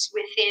consultants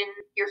within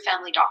your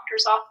family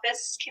doctor's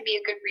office can be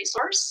a good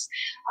resource.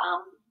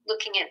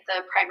 Looking at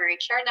the primary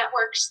care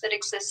networks that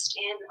exist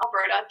in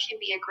Alberta can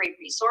be a great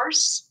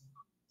resource.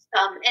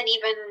 And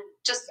even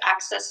just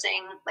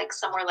accessing like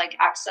somewhere like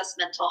Access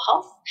Mental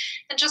Health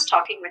and just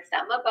talking with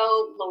them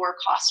about lower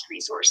cost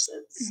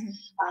resources.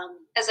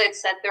 As I'd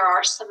said, there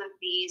are some of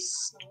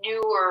these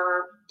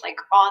newer like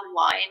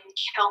online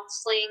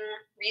counseling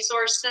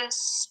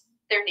resources.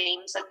 Their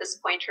names at this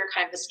point are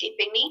kind of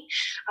escaping me,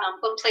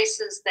 but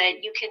places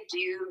that you can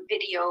do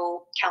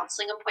video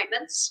counseling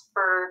appointments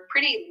for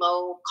pretty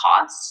low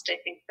cost. I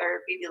think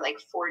they're maybe like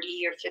 $40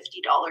 or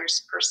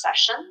 $50 per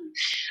session.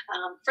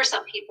 For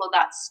some people,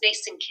 that's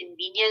nice and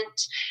convenient.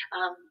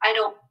 I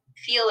don't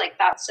feel like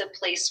that's a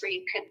place where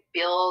you could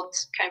build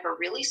kind of a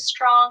really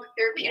strong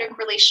therapeutic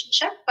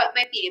relationship, but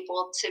might be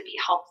able to be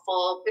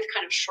helpful with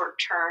kind of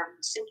short-term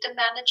symptom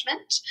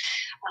management.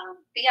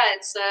 But yeah,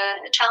 it's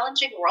a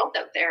challenging world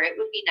out there. It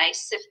would be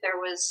nice if there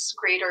was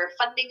greater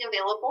funding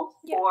available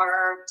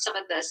for some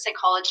of the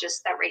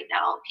psychologists that right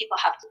now people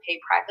have to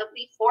pay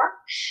privately for.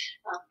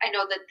 I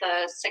know that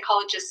the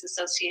Psychologists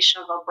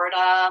Association of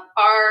Alberta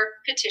are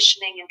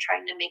petitioning and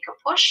trying to make a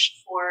push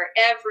for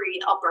every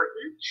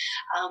Albertan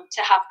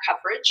to have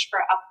coverage for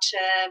up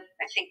to,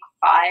 I think,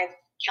 5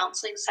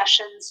 counseling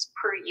sessions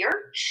per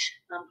year.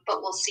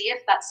 But we'll see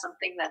if that's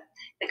something that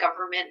the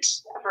government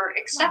ever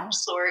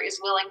accepts or is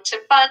willing to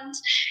fund.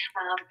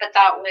 But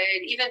that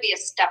would even be a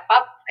step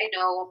up. I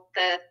know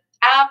the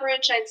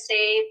average, I'd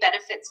say,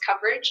 benefits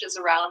coverage is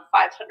around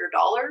 $500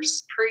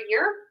 per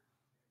year,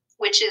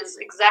 which is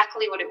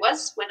exactly what it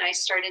was when I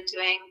started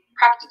doing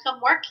practicum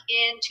work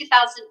in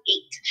 2008.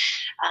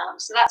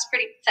 So that's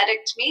pretty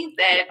pathetic to me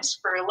that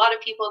for a lot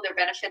of people, their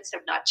benefits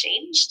have not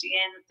changed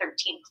in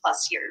 13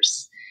 plus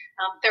years.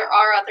 There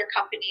are other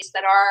companies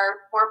that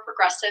are more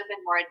progressive and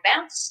more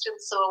advanced.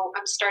 And so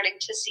I'm starting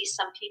to see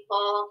some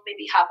people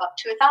maybe have up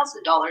to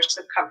 $1,000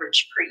 of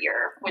coverage per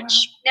year, which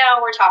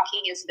now we're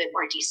talking is a bit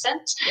more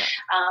decent.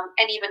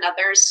 And even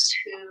others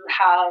who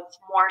have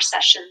more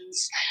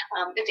sessions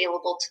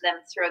available to them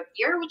throughout the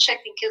year, which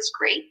I think is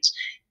great.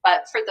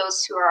 But for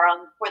those who are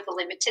on more the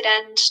limited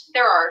end,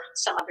 there are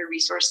some other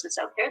resources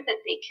out there that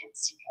they can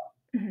seek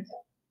out. Mm-hmm.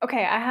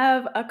 Okay, I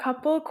have a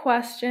couple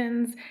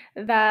questions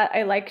that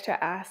I like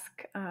to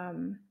ask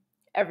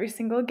every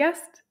single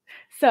guest.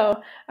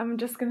 So I'm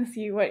just going to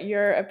see what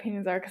your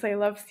opinions are because I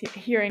love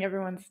hearing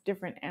everyone's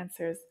different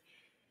answers.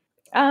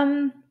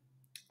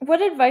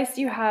 What advice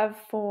do you have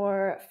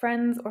for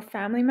friends or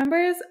family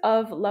members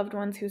of loved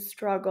ones who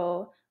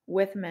struggle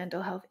with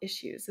mental health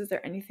issues? Is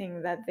there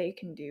anything that they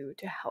can do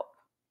to help?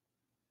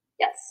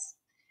 Yes.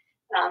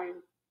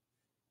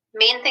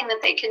 Main thing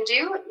that they can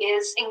do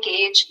is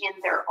engage in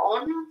their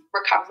own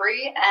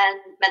recovery and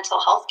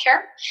mental health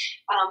care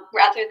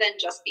rather than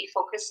just be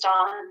focused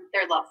on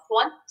their loved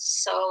ones.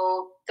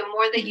 So the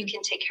more that you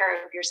can take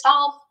care of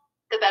yourself,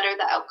 the better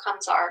the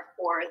outcomes are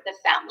for the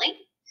family.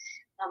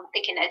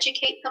 They can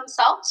educate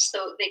themselves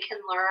so they can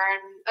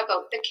learn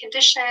about the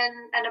condition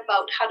and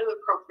about how to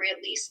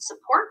appropriately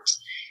support.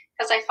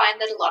 Because I find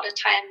that a lot of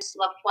times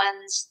loved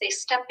ones, they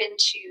step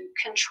into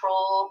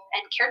control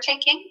and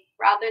caretaking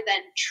rather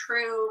than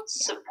true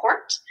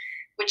support,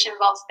 which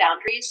involves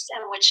boundaries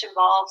and which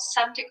involves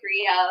some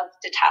degree of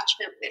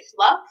detachment with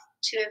love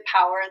to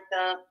empower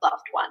the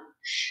loved one.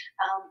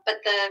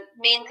 But the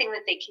main thing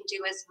that they can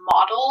do is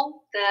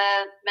model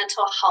the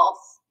mental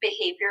health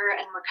behavior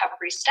and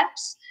recovery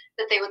steps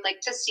that they would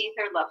like to see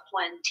their loved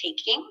one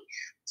taking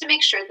to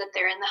make sure that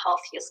they're in the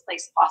healthiest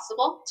place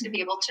possible to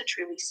be able to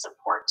truly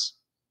support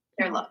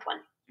their loved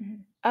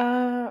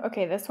one.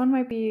 Okay, this one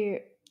might be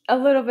a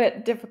little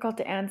bit difficult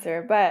to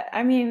answer, but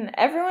I mean,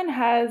 everyone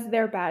has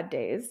their bad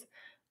days.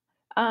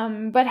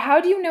 But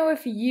how do you know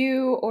if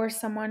you or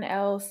someone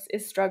else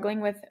is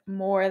struggling with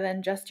more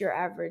than just your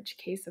average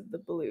case of the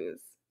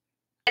blues?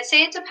 I'd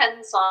say it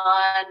depends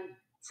on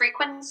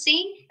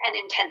frequency and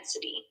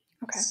intensity.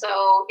 Okay.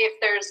 So if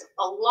there's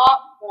a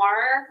lot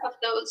more of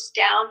those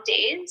down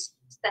days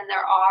than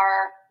there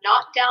are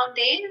not down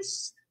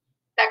days,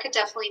 that could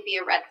definitely be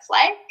a red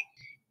flag.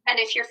 And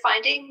if you're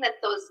finding that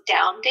those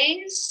down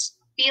days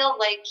feel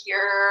like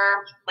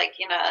you're like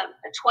in a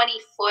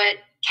 20-foot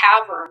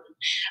cavern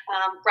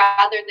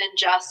rather than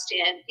just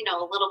in, a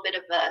little bit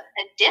of a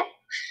dip.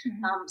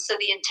 So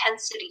the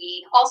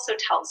intensity also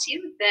tells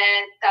you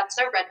that that's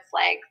a red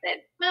flag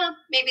that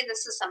maybe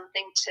this is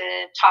something to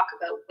talk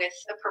about with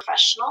a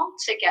professional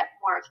to get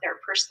more of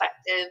their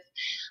perspective.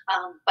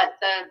 But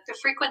the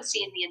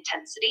frequency and the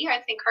intensity,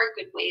 I think, are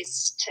good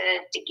ways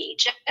to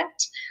gauge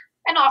it.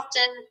 And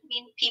often,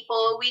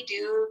 people, we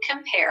do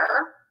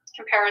compare.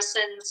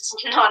 Comparison's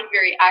not a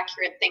very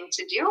accurate thing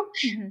to do.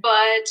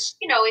 But,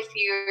 if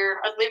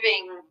you're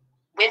living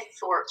with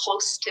or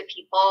close to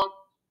people,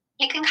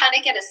 you can kind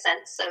of get a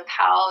sense of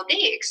how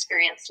they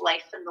experience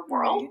life in the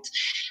world.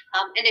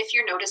 And if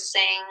you're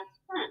noticing,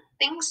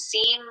 things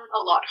seem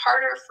a lot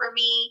harder for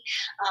me,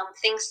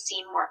 things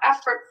seem more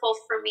effortful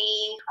for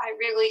me, I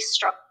really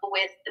struggle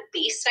with the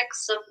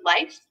basics of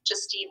life,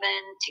 just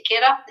even to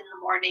get up in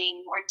the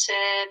morning or to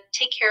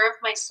take care of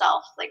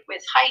myself, like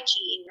with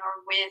hygiene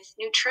or with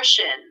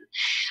nutrition,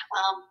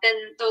 then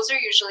those are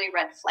usually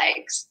red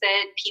flags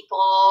that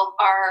people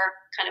are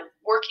kind of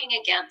working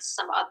against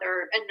some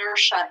other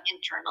inertia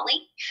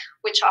internally,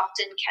 which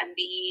often can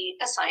be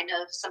a sign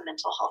of some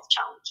mental health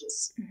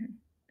challenges.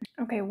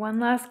 Okay, one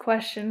last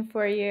question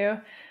for you.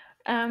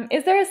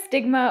 Is there a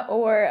stigma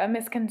or a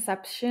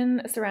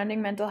misconception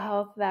surrounding mental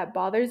health that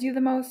bothers you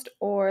the most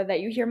or that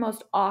you hear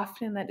most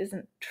often that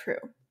isn't true?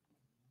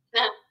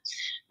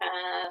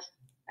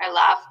 I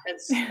laugh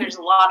because there's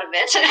a lot of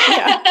it.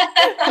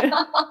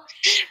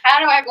 How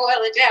do I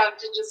boil it down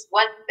to just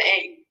one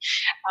thing?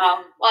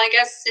 Well, I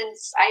guess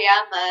since I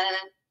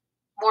am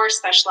more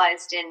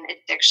specialized in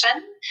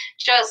addiction,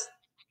 just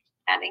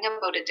chatting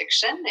about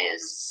addiction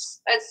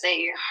is, I'd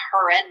say,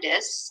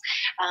 horrendous.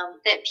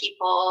 That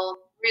people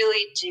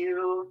really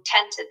do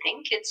tend to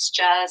think it's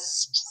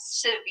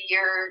just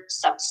severe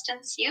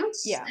substance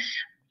use.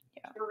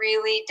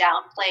 Really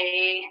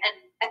downplay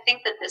and I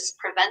think that this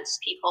prevents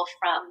people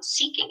from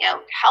seeking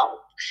out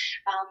help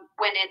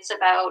when it's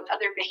about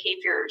other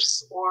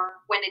behaviors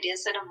or when it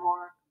is at a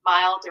more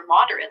mild or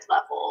moderate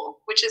level,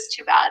 which is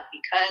too bad,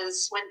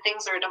 because when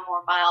things are at a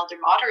more mild or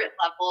moderate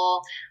level,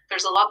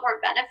 there's a lot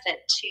more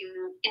benefit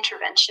to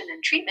intervention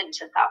and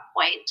treatment at that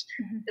point.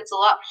 Mm-hmm. It's a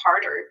lot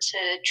harder to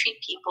treat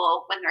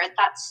people when they're at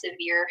that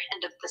severe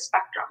end of the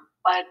spectrum.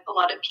 But a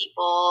lot of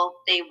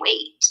people, they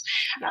wait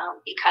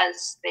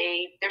because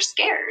they're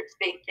scared.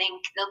 They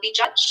think they'll be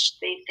judged.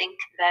 They think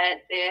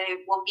that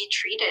they won't be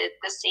treated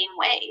the same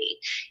way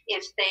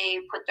if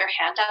they put their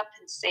hand up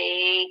and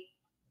say,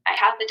 I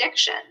have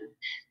addiction.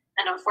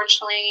 And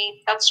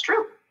unfortunately, that's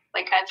true.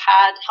 Like, I've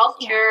had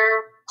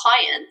healthcare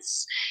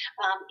clients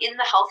in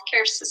the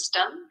healthcare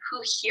system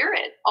who hear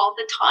it all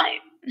the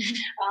time. Mm-hmm.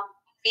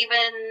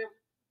 Even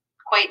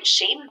quite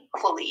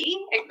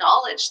shamefully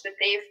acknowledge that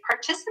they've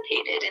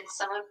participated in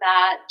some of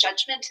that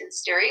judgment and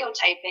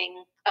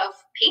stereotyping of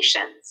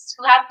patients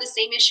who have the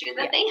same issue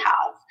that they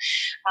have.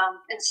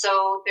 And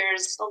so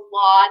there's a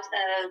lot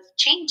of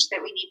change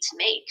that we need to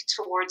make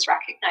towards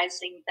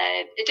recognizing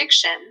that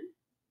addiction,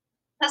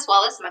 as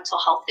well as mental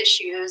health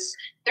issues,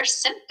 they're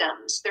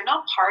symptoms. They're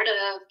not part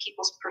of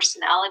people's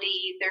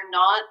personality. They're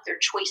not their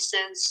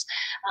choices.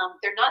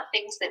 They're not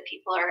things that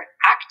people are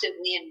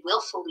actively and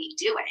willfully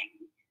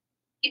doing.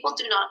 People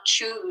do not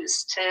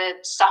choose to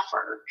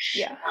suffer.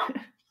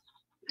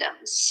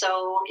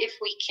 So if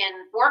we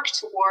can work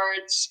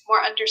towards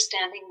more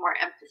understanding, more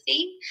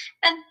empathy,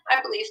 and I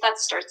believe that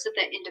starts at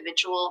the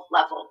individual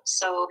level.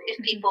 So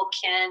if people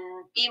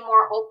can be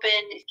more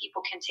open, if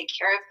people can take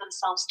care of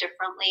themselves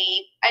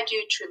differently, I do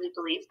truly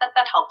believe that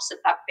that helps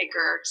at that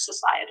bigger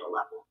societal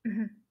level.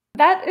 Mm-hmm.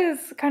 That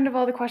is kind of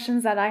all the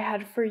questions that I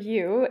had for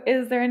you.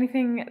 Is there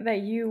anything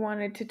that you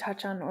wanted to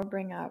touch on or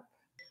bring up?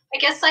 I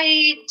guess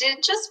I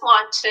did just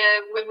want to,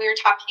 when we were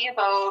talking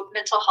about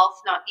mental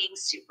health not being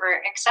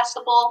super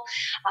accessible,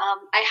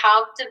 I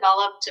have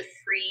developed a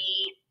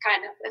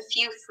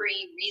few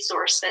free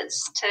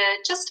resources to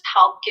just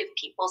help give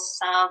people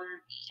some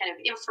kind of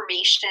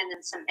information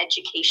and some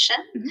education.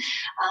 Mm-hmm.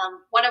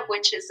 One of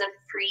which is a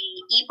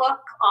free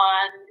ebook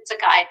it's a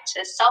guide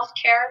to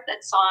self-care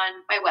that's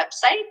on my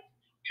website.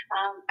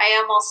 I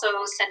am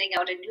also sending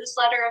out a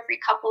newsletter every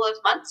couple of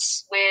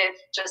months with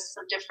just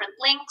some different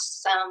links,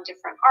 some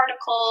different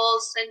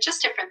articles, and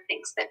just different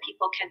things that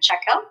people can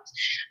check out.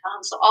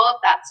 So all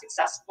of that's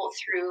accessible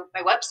through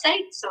my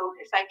website. So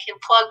if I can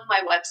plug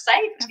my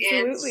website,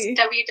 Absolutely. It's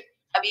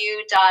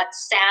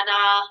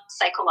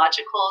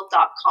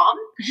www.sanapsychological.com.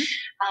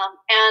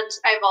 And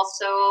I've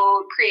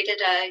also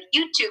created a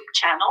YouTube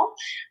channel,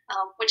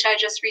 which I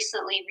just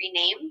recently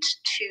renamed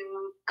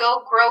to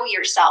Go Grow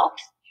Yourself.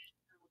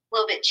 A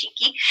little bit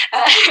cheeky.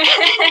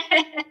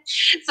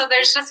 So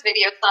there's just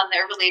videos on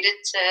there related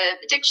to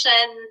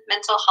addiction,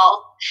 mental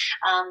health,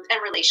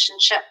 and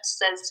relationships,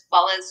 as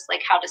well as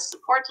like how to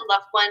support a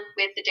loved one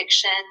with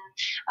addiction.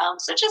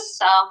 So just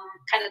some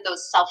kind of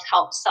those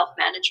self-help,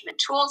 self-management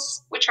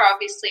tools, which are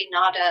obviously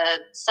not a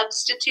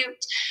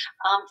substitute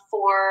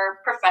for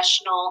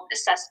professional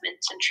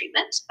assessment and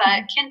treatment,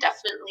 but can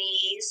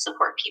definitely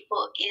support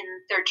people in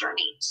their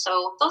journey.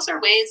 So those are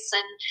ways,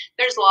 and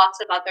there's lots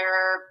of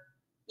other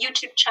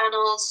YouTube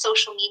channels,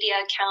 social media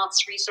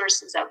accounts,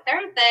 resources out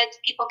there that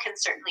people can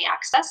certainly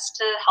access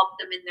to help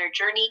them in their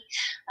journey.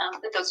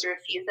 But those are a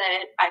few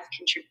that I've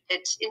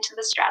contributed into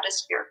the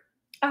stratosphere.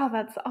 Oh,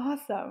 that's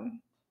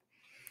awesome.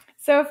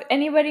 So if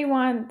anybody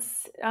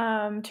wants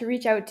to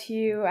reach out to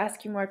you,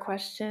 ask you more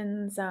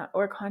questions,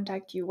 or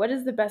contact you, what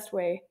is the best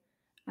way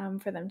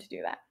for them to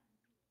do that?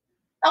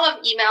 I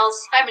love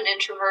emails. I'm an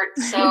introvert,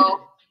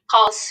 so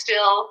calls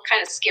still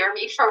kind of scare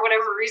me for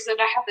whatever reason.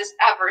 I have this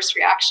adverse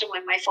reaction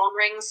when my phone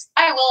rings.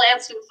 I will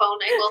answer the phone.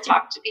 I will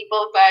talk to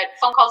people, but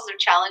phone calls are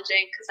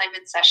challenging because I'm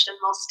in session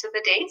most of the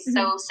day.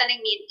 So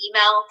sending me an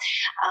email,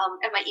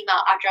 and my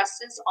email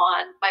address is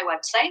on my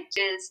website,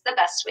 is the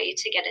best way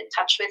to get in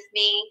touch with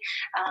me.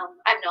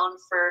 I'm known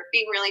for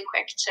being really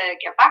quick to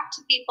get back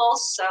to people,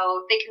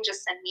 so they can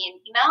just send me an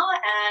email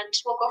and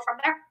we'll go from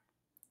there.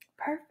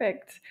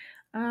 Perfect.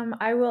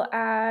 I will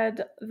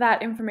add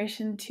that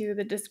information to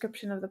the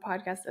description of the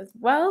podcast as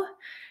well.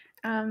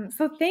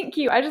 So thank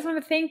you. I just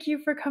want to thank you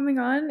for coming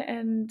on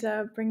and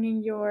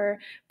bringing your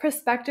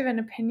perspective and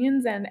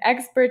opinions and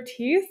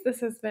expertise. This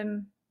has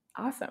been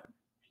awesome.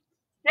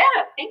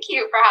 Yeah, thank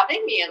you for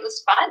having me. It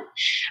was fun.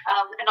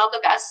 And all the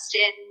best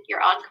in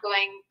your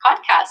ongoing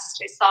podcast.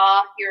 I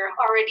saw you're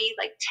already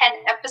like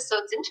 10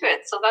 episodes into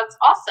it, so that's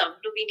awesome.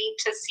 We need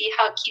to see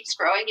how it keeps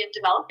growing and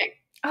developing.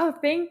 Oh,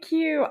 thank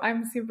you.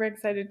 I'm super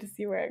excited to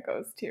see where it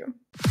goes too.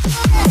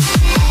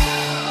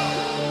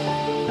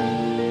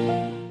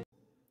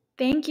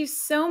 Thank you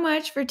so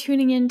much for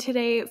tuning in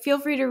today. Feel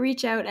free to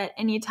reach out at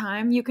any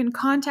time. You can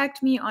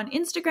contact me on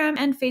Instagram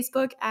and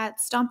Facebook at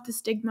Stomp the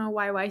Stigma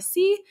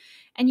YYC,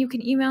 and you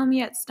can email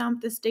me at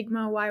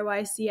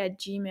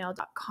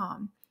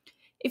stompthestigmayyc@gmail.com.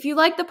 If you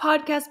like the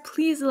podcast,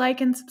 please like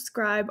and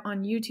subscribe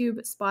on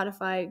YouTube,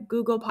 Spotify,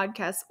 Google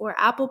Podcasts, or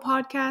Apple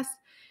Podcasts.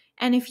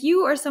 And if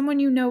you or someone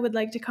you know would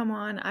like to come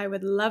on, I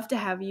would love to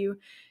have you.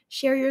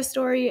 Share your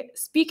story,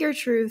 speak your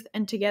truth,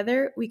 and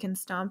together we can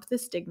stomp the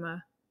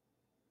stigma.